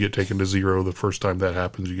if you get taken to 0 the first time that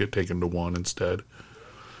happens, you get taken to 1 instead.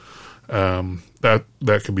 That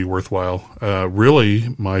could be worthwhile.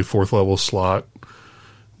 Really, my 4th level slot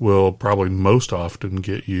will probably most often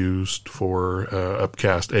get used for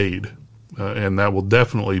upcast aid. And that will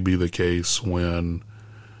definitely be the case when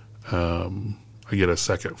I get a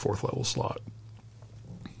second 4th level slot.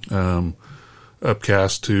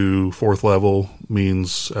 Upcast to 4th level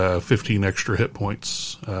means 15 extra hit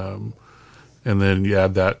points. And then you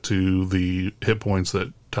add that to the hit points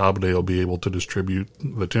that Tabade will be able to distribute,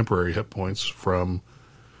 the temporary hit points from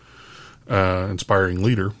Inspiring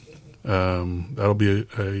Leader. That'll be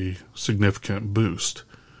a significant boost.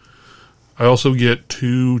 I also get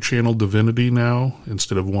 2 Channel Divinity now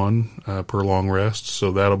instead of 1 per long rest,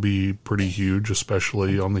 so that'll be pretty huge,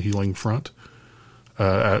 especially on the healing front.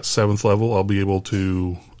 At 7th level, I'll be able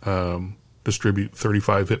to distribute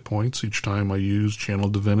 35 hit points each time I use Channel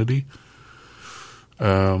Divinity.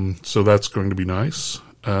 So that's going to be nice.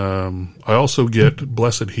 I also get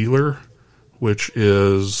Blessed Healer, which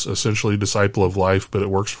is essentially Disciple of Life, but it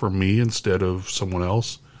works for me instead of someone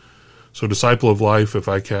else. So Disciple of Life, if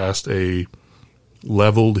I cast a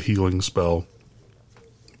leveled healing spell,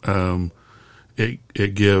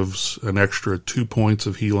 it gives an extra 2 points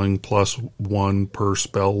of healing plus 1 per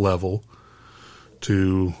spell level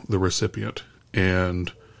to the recipient.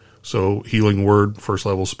 And so Healing Word, 1st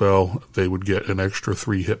level spell, they would get an extra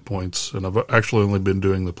 3 hit points. And I've actually only been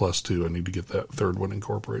doing the +2. I need to get that 3rd one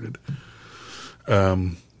incorporated.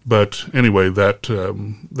 But anyway,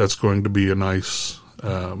 that's going to be a nice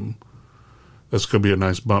bump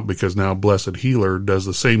because now Blessed Healer does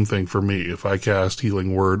the same thing for me. If I cast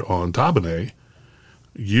Healing Word on Tabane,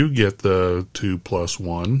 you get the 2 +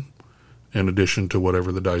 1 in addition to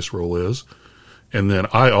whatever the dice roll is. And then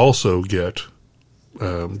I also get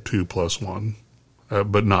 2 + 1,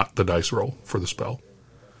 but not the dice roll for the spell.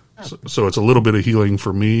 So it's a little bit of healing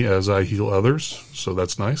for me as I heal others. So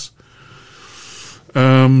that's nice.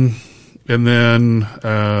 And then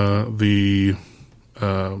the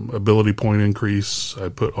ability point increase I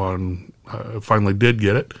put on, I finally did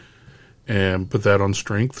get it and put that on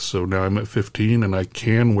strength. So now I'm at 15 and I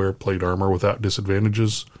can wear plate armor without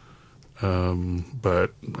disadvantages.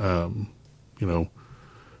 But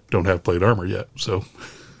don't have plate armor yet. So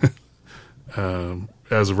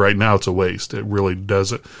as of right now, it's a waste. It really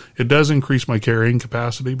doesn't. It does increase my carrying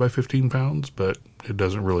capacity by 15 pounds, but it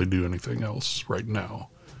doesn't really do anything else right now.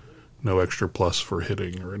 No extra plus for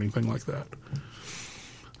hitting or anything like that.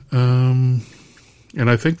 And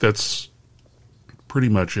I think that's pretty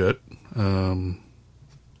much it. Opening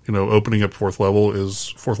up 4th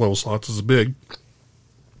level slots is big.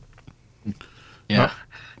 Yeah.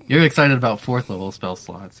 You're excited about 4th level spell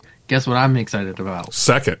slots. Guess what I'm excited about?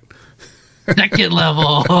 Second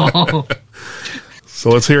level. So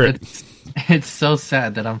let's hear it. It's so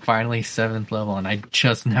sad that I'm finally 7th level and I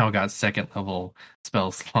just now got 2nd level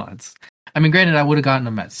spell slots. I mean, granted, I would have gotten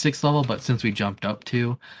them at 6th level, but since we jumped up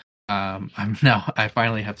to, I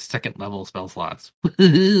finally have 2nd level spell slots.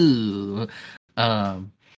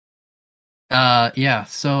 Yeah,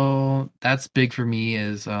 so that's big for me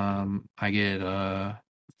is I get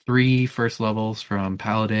 3 first levels from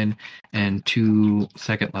Paladin and 2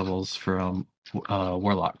 second levels from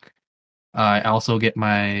Warlock. I also get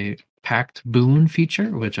my Pact Boon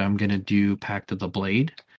feature, which I'm gonna do Pact of the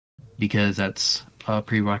Blade, because that's a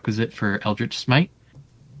prerequisite for Eldritch Smite.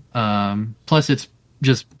 Plus it's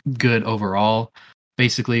just good overall.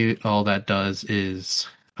 Basically all that does is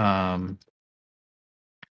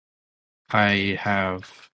I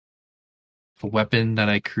have a weapon that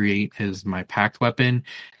I create is my pact weapon,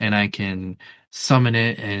 and I can summon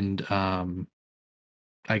it and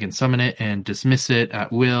dismiss it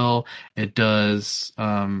at will. It does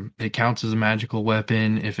it counts as a magical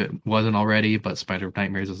weapon if it wasn't already, but Spider of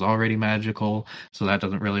Nightmares is already magical, so that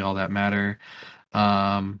doesn't really all that matter.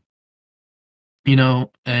 Um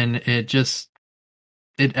and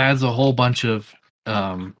it adds a whole bunch of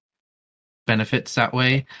benefits that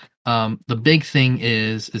way. The big thing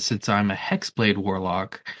is since I'm a Hexblade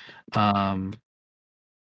Warlock, I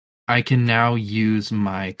can now use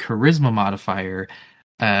my Charisma modifier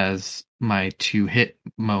as my 2-hit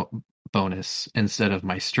bonus instead of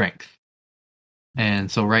my Strength.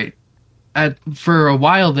 And so for a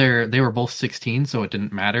while there, they were both 16, so it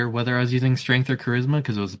didn't matter whether I was using Strength or Charisma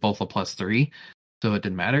because it was both a +3, so it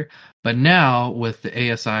didn't matter. But now, with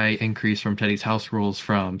the ASI increase from Teddy's House Rules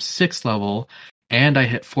from 6th level, and I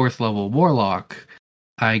hit 4th level Warlock,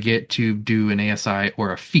 I get to do an ASI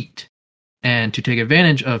or a feat. And to take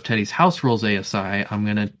advantage of Teddy's House Rules ASI, I'm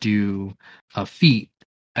going to do a feat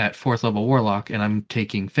at 4th level Warlock, and I'm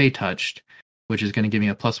taking Fey Touched, which is going to give me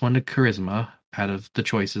a +1 to Charisma out of the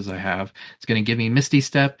choices I have. It's going to give me Misty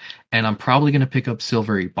Step, and I'm probably going to pick up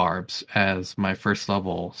Silvery Barbs as my 1st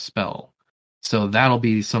level spell. So that'll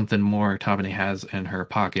be something more Tabane has in her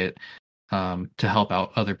pocket to help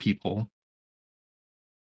out other people.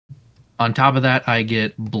 On top of that, I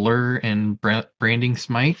get Blur and Branding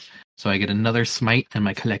Smite. So I get another smite in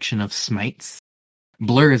my collection of smites.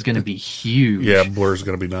 Blur is going to be huge. Yeah, Blur is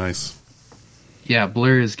going to be nice. Yeah,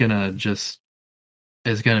 Blur is going to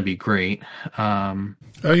be great.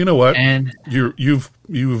 You know what? And you've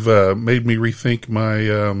made me rethink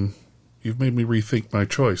my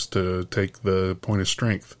choice to take the point of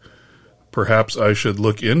strength. Perhaps I should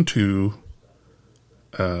look into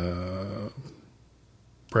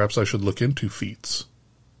feats.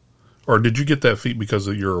 Or did you get that feat because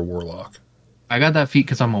you're a warlock? I got that feat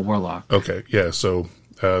because I'm a warlock. Okay, yeah, so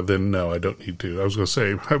then no, I don't need to. I was going to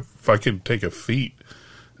say, if I could take a feat,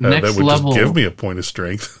 that would level, just give me a point of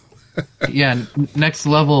strength. Yeah, next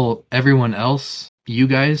level, everyone else, you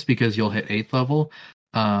guys, because you'll hit 8th level,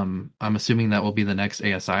 I'm assuming that will be the next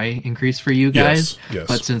ASI increase for you guys. Yes.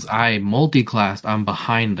 But since I multi-classed, I'm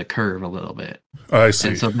behind the curve a little bit. I see.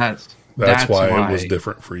 And so that's why it was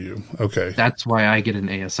different for you. Okay. That's why I get an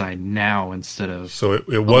ASI now instead of... So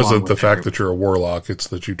it wasn't the fact that you're a warlock, it's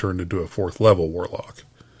that you turned into a 4th level warlock.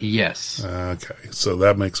 Yes. Okay. So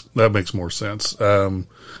that makes more sense.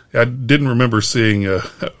 I didn't remember seeing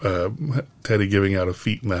Teddy giving out a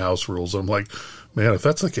feat in the house rules. I'm like, man, if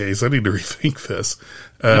that's the case, I need to rethink this.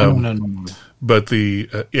 No. But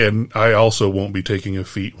and I also won't be taking a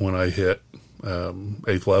feat when I hit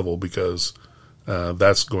 8th level because...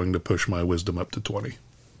 that's going to push my wisdom up to 20.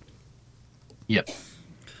 Yep.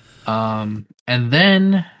 And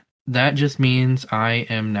then that just means I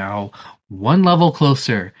am now 1 level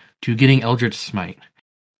closer to getting Eldritch Smite.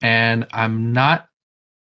 And I'm not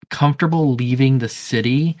comfortable leaving the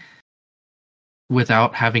city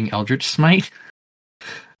without having Eldritch Smite.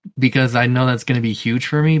 Because I know that's going to be huge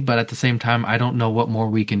for me, but at the same time, I don't know what more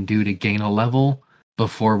we can do to gain a level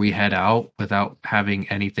before we head out without having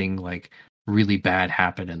anything like really bad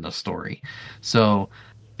happen in the story. So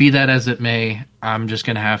be that as it may, I'm just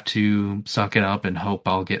going to have to suck it up and hope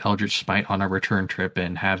I'll get Eldritch Smite on our return trip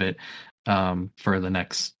and have it for the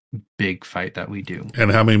next big fight that we do.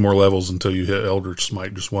 And how many more levels until you hit Eldritch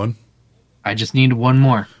Smite? Just one? I just need one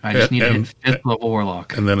more. I just need to hit 5th level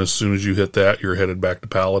Warlock. And then as soon as you hit that, you're headed back to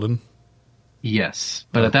Paladin? Yes.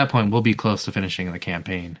 But at that point, we'll be close to finishing the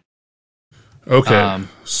campaign. Okay.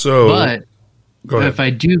 But if I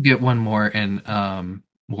do get one more in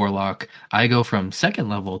Warlock, I go from 2nd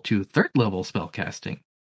level to 3rd level spellcasting.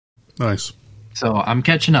 Nice. So I'm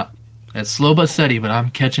catching up. It's slow but steady, but I'm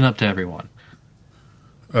catching up to everyone.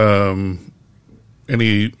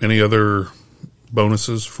 Any other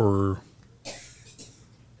bonuses for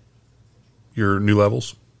your new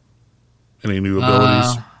levels? Any new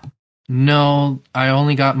abilities? No, I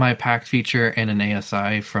only got my pact feature and an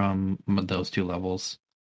ASI from those 2 levels.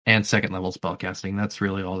 And 2nd level spellcasting. That's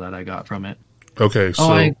really all that I got from it. Okay,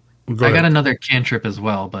 so I got another cantrip as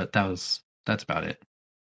well, but that was that's about it.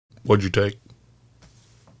 What'd you take?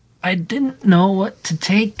 I didn't know what to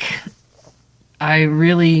take. I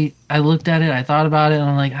looked at it, I thought about it, and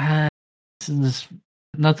I'm like,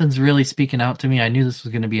 nothing's really speaking out to me. I knew this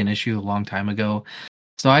was going to be an issue a long time ago.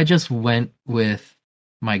 So I just went with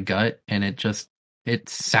my gut, and it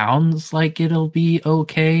sounds like it'll be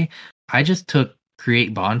okay. I just took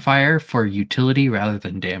Create Bonfire for utility rather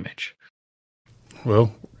than damage.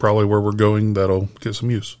 Well, probably where we're going, that'll get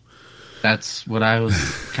some use. That's what I was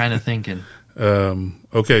kind of thinking.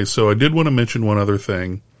 Okay, so I did want to mention one other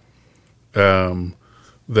thing. That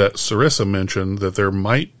Sarissa mentioned that there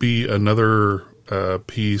might be another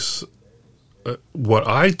piece. What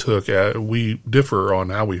I took we differ on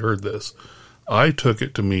how we heard this. I took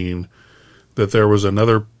it to mean that there was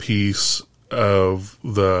another piece of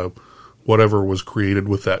the whatever was created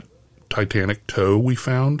with that Titanic toe we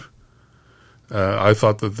found. I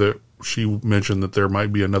thought that she mentioned that there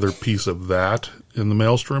might be another piece of that in the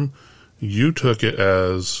Maelstrom. You took it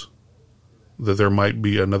as that there might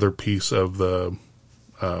be another piece of the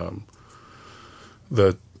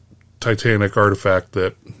Titanic artifact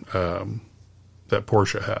that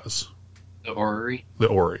Portia has. The orrery? The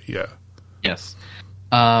orrery, yeah. Yes.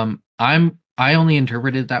 I only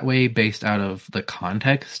interpreted it that way based out of the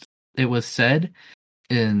context it was said,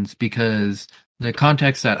 and because the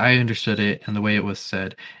context that I understood it and the way it was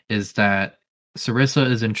said is that Sarissa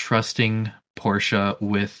is entrusting Portia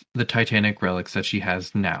with the Titanic relics that she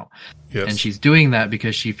has now. Yes. And she's doing that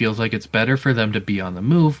because she feels like it's better for them to be on the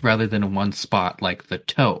move rather than in one spot like the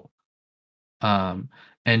toe. And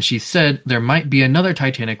she said there might be another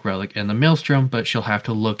Titanic relic in the Maelstrom, but she'll have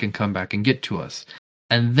to look and come back and get to us.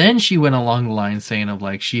 And then she went along the line saying of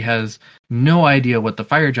like she has no idea what the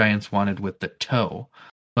fire giants wanted with the toe,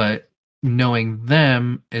 but knowing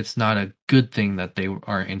them, it's not a good thing that they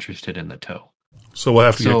are interested in the toe. So we'll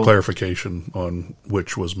have to get clarification on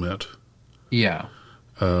which was meant. Yeah.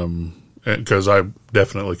 Because I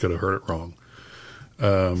definitely could have heard it wrong.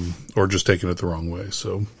 Or just taken it the wrong way.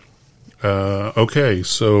 So, okay.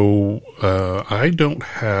 So, I don't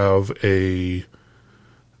have a...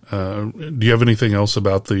 do you have anything else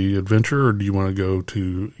about the adventure, or do you want to go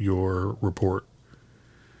to your report?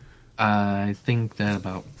 I think that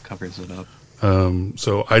about covers it up.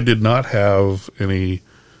 So I did not have any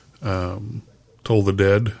Toll the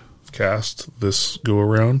Dead cast this go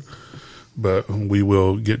around, but we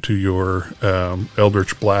will get to your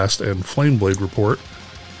Eldritch Blast and Flameblade report.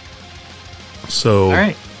 So, all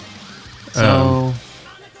right. So,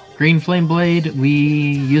 Green Flameblade, we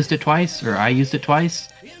used it twice, or I used it twice.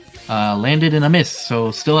 Landed in a miss, so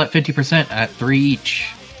still at 50% at 3 each.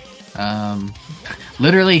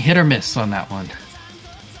 Literally hit or miss on that one.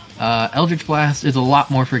 Eldritch Blast is a lot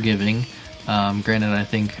more forgiving. Granted, I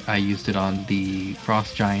think I used it on the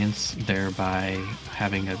Frost Giants, thereby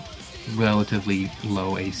having a relatively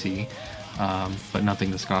low AC, but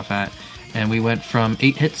nothing to scoff at. And we went from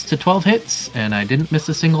 8 hits to 12 hits, and I didn't miss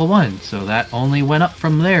a single one, so that only went up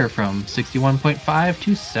from there, from 61.5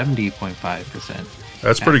 to 70.5%.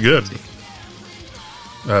 That's pretty good.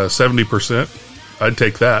 70%. I'd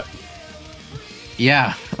take that.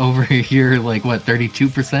 Yeah, over here, like, what,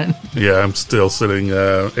 32%? Yeah, I'm still sitting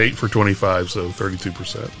 8 for 25, so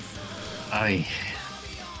 32%. Aye.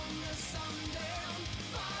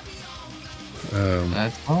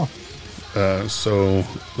 That's all. So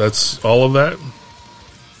that's all of that?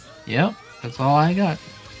 Yep, that's all I got.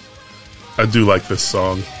 I do like this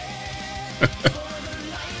song.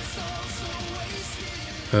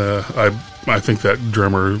 I think that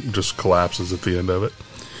drummer just collapses at the end of it.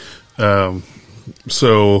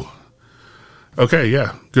 So, okay,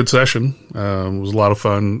 yeah, good session. It was a lot of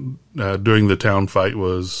fun. Doing the town fight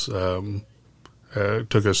was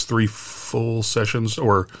took us 3 full sessions,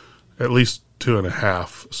 or at least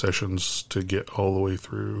 2.5 sessions to get all the way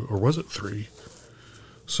through. Or was it 3?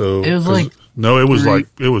 So it was like no, it was 3. Like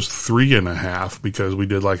it was 3.5 because we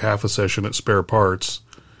did like half a session at spare parts,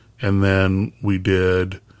 and then we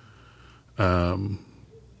did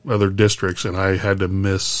other districts, and I had to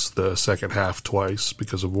miss the second half twice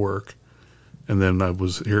because of work, and then I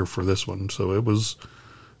was here for this one. So it was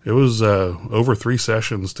over 3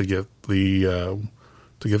 sessions to get the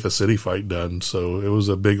city fight done. So it was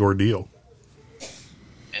a big ordeal.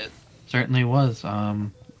 It certainly was.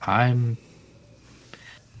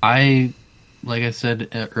 Like I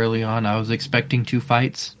said early on, I was expecting 2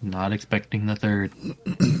 fights, not expecting the third.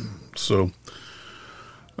 So,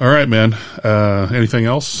 all right, man. Anything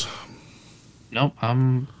else? Nope.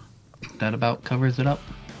 That about covers it up.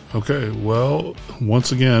 Okay. Well,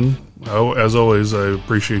 once again, as always, I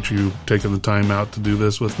appreciate you taking the time out to do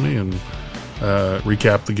this with me, and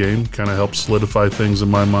recap the game, kind of help solidify things in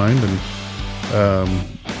my mind. And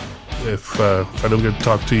if I don't get to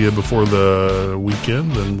talk to you before the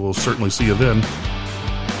weekend, then we'll certainly see you then.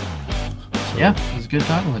 Yeah, it was good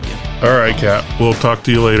talking with you. All right, Kat. We'll talk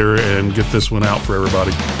to you later and get this one out for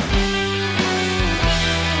everybody.